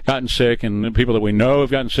have gotten sick, and people that we know have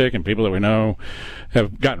gotten sick, and people that we know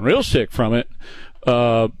have gotten real sick from it.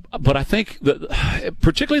 But I think that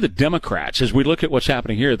particularly the Democrats, as we look at what's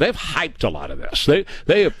happening here, they've hyped a lot of this.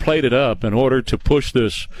 They have played it up in order to push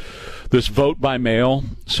this vote by mail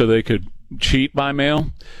so they could cheat by mail.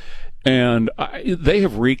 And they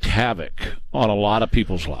have wreaked havoc on a lot of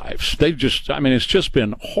people's lives. It's just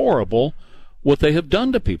been horrible what they have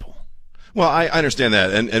done to people. Well, I understand that,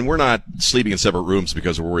 and we're not sleeping in separate rooms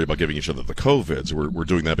because we're worried about giving each other the COVIDs. We're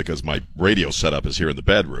doing that because my radio setup is here in the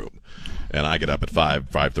bedroom, and I get up at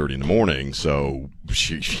 5:30 in the morning, so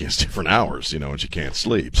she has different hours, and she can't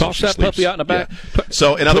sleep. Toss that puppy out in the back. Yeah.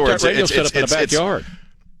 So in other words, that radio set up in the backyard.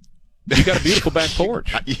 You got a beautiful back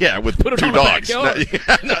porch. Yeah, with Put it 2 on dogs.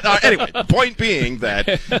 The Anyway, point being that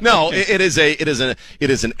it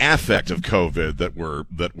is an affect of COVID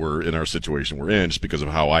that we're in our situation we're in, just because of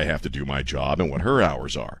how I have to do my job and what her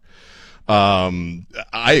hours are.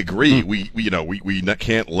 I agree. We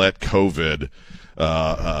can't let COVID.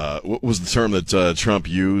 What was the term that Trump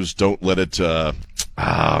used? Don't let it.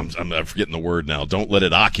 I'm forgetting the word now. Don't let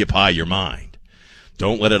it occupy your mind.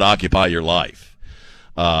 Don't let it occupy your life.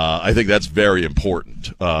 I think that's very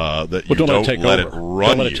important. That you don't let it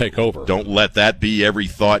run. Don't let it take over. Don't let that be every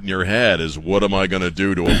thought in your head. Is what am I going to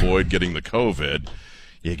do to avoid getting the COVID?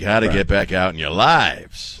 You got to get back out in your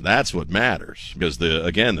lives. That's what matters. Because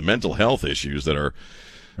the mental health issues that are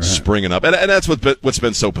springing up, and that's what's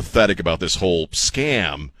been so pathetic about this whole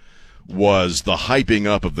scam was the hyping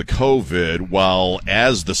up of the COVID. While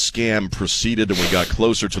as the scam proceeded and we got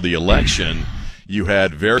closer to the election, you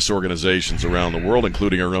had various organizations around the world,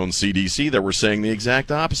 including our own CDC, that were saying the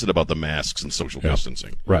exact opposite about the masks and social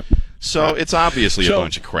distancing. Right. So it's obviously a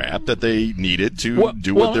bunch of crap that they needed to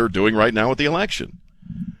do what they're doing right now with the election.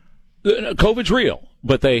 COVID's real,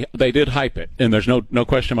 but they did hype it, and there's no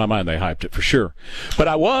question in my mind they hyped it for sure. But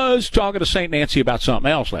I was talking to St. Nancy about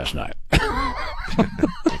something else last night.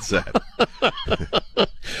 What's that?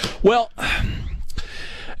 Well,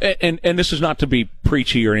 and this is not to be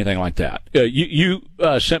preachy or anything like that. You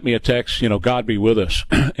sent me a text, God be with us,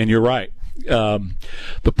 and you're right.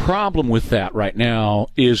 The problem with that right now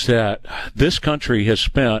is that this country has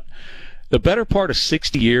spent the better part of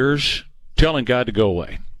 60 years telling God to go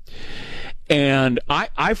away. And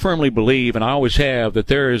I firmly believe, and I always have, that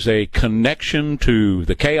there is a connection to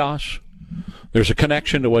the chaos. There's a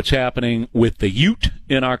connection to what's happening with the youth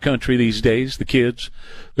in our country these days, the kids.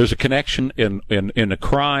 There's a connection in the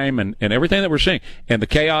crime and everything that we're seeing, and the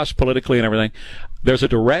chaos politically and everything. There's a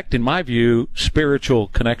direct, in my view, spiritual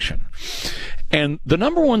connection. And the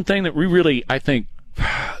number one thing that we really, I think,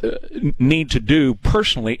 need to do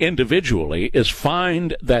personally, individually, is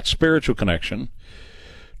find that spiritual connection,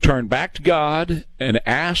 turn back to God, and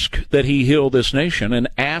ask that He heal this nation, and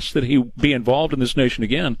ask that He be involved in this nation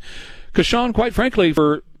again. Because, Sean, quite frankly,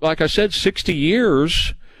 for, like I said, 60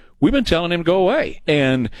 years, we've been telling him to go away.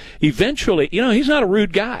 And eventually, he's not a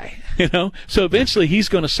rude guy, So eventually he's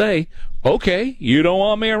going to say, okay, you don't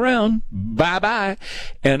want me around, bye-bye.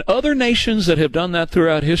 And other nations that have done that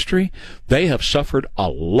throughout history, they have suffered a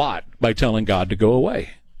lot by telling God to go away.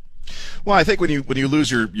 Well, I think when you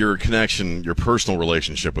lose your connection, your personal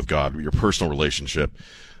relationship with God, your personal relationship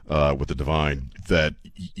with the divine, that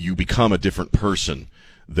you become a different person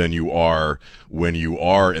than you are when you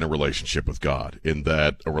are in a relationship with God, in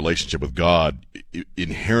that a relationship with God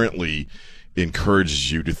inherently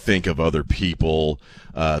encourages you to think of other people,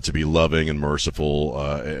 to be loving and merciful,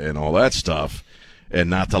 and all that stuff, and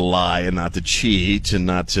not to lie and not to cheat and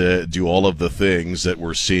not to do all of the things that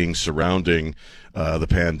we're seeing surrounding the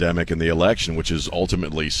pandemic and the election, which is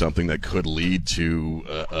ultimately something that could lead to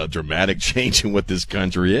a dramatic change in what this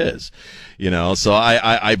country is. So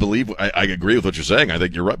I believe, I agree with what you're saying. I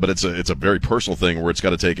think you're right, but it's a very personal thing where it's got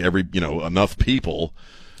to take enough people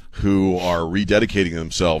who are rededicating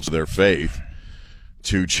themselves to their faith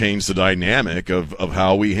to change the dynamic of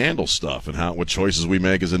how we handle stuff and what choices we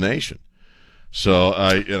make as a nation. So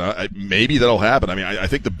maybe that'll happen. I mean, I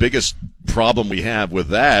think the biggest problem we have with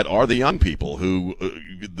that are the young people who,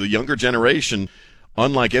 the younger generation,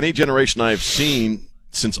 unlike any generation I've seen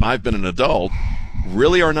since I've been an adult,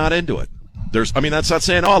 really are not into it. That's not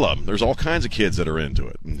saying all of them. There's all kinds of kids that are into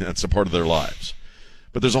it, and that's a part of their lives.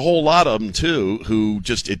 But there's a whole lot of them too who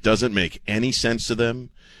just, it doesn't make any sense to them.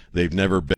 They've never been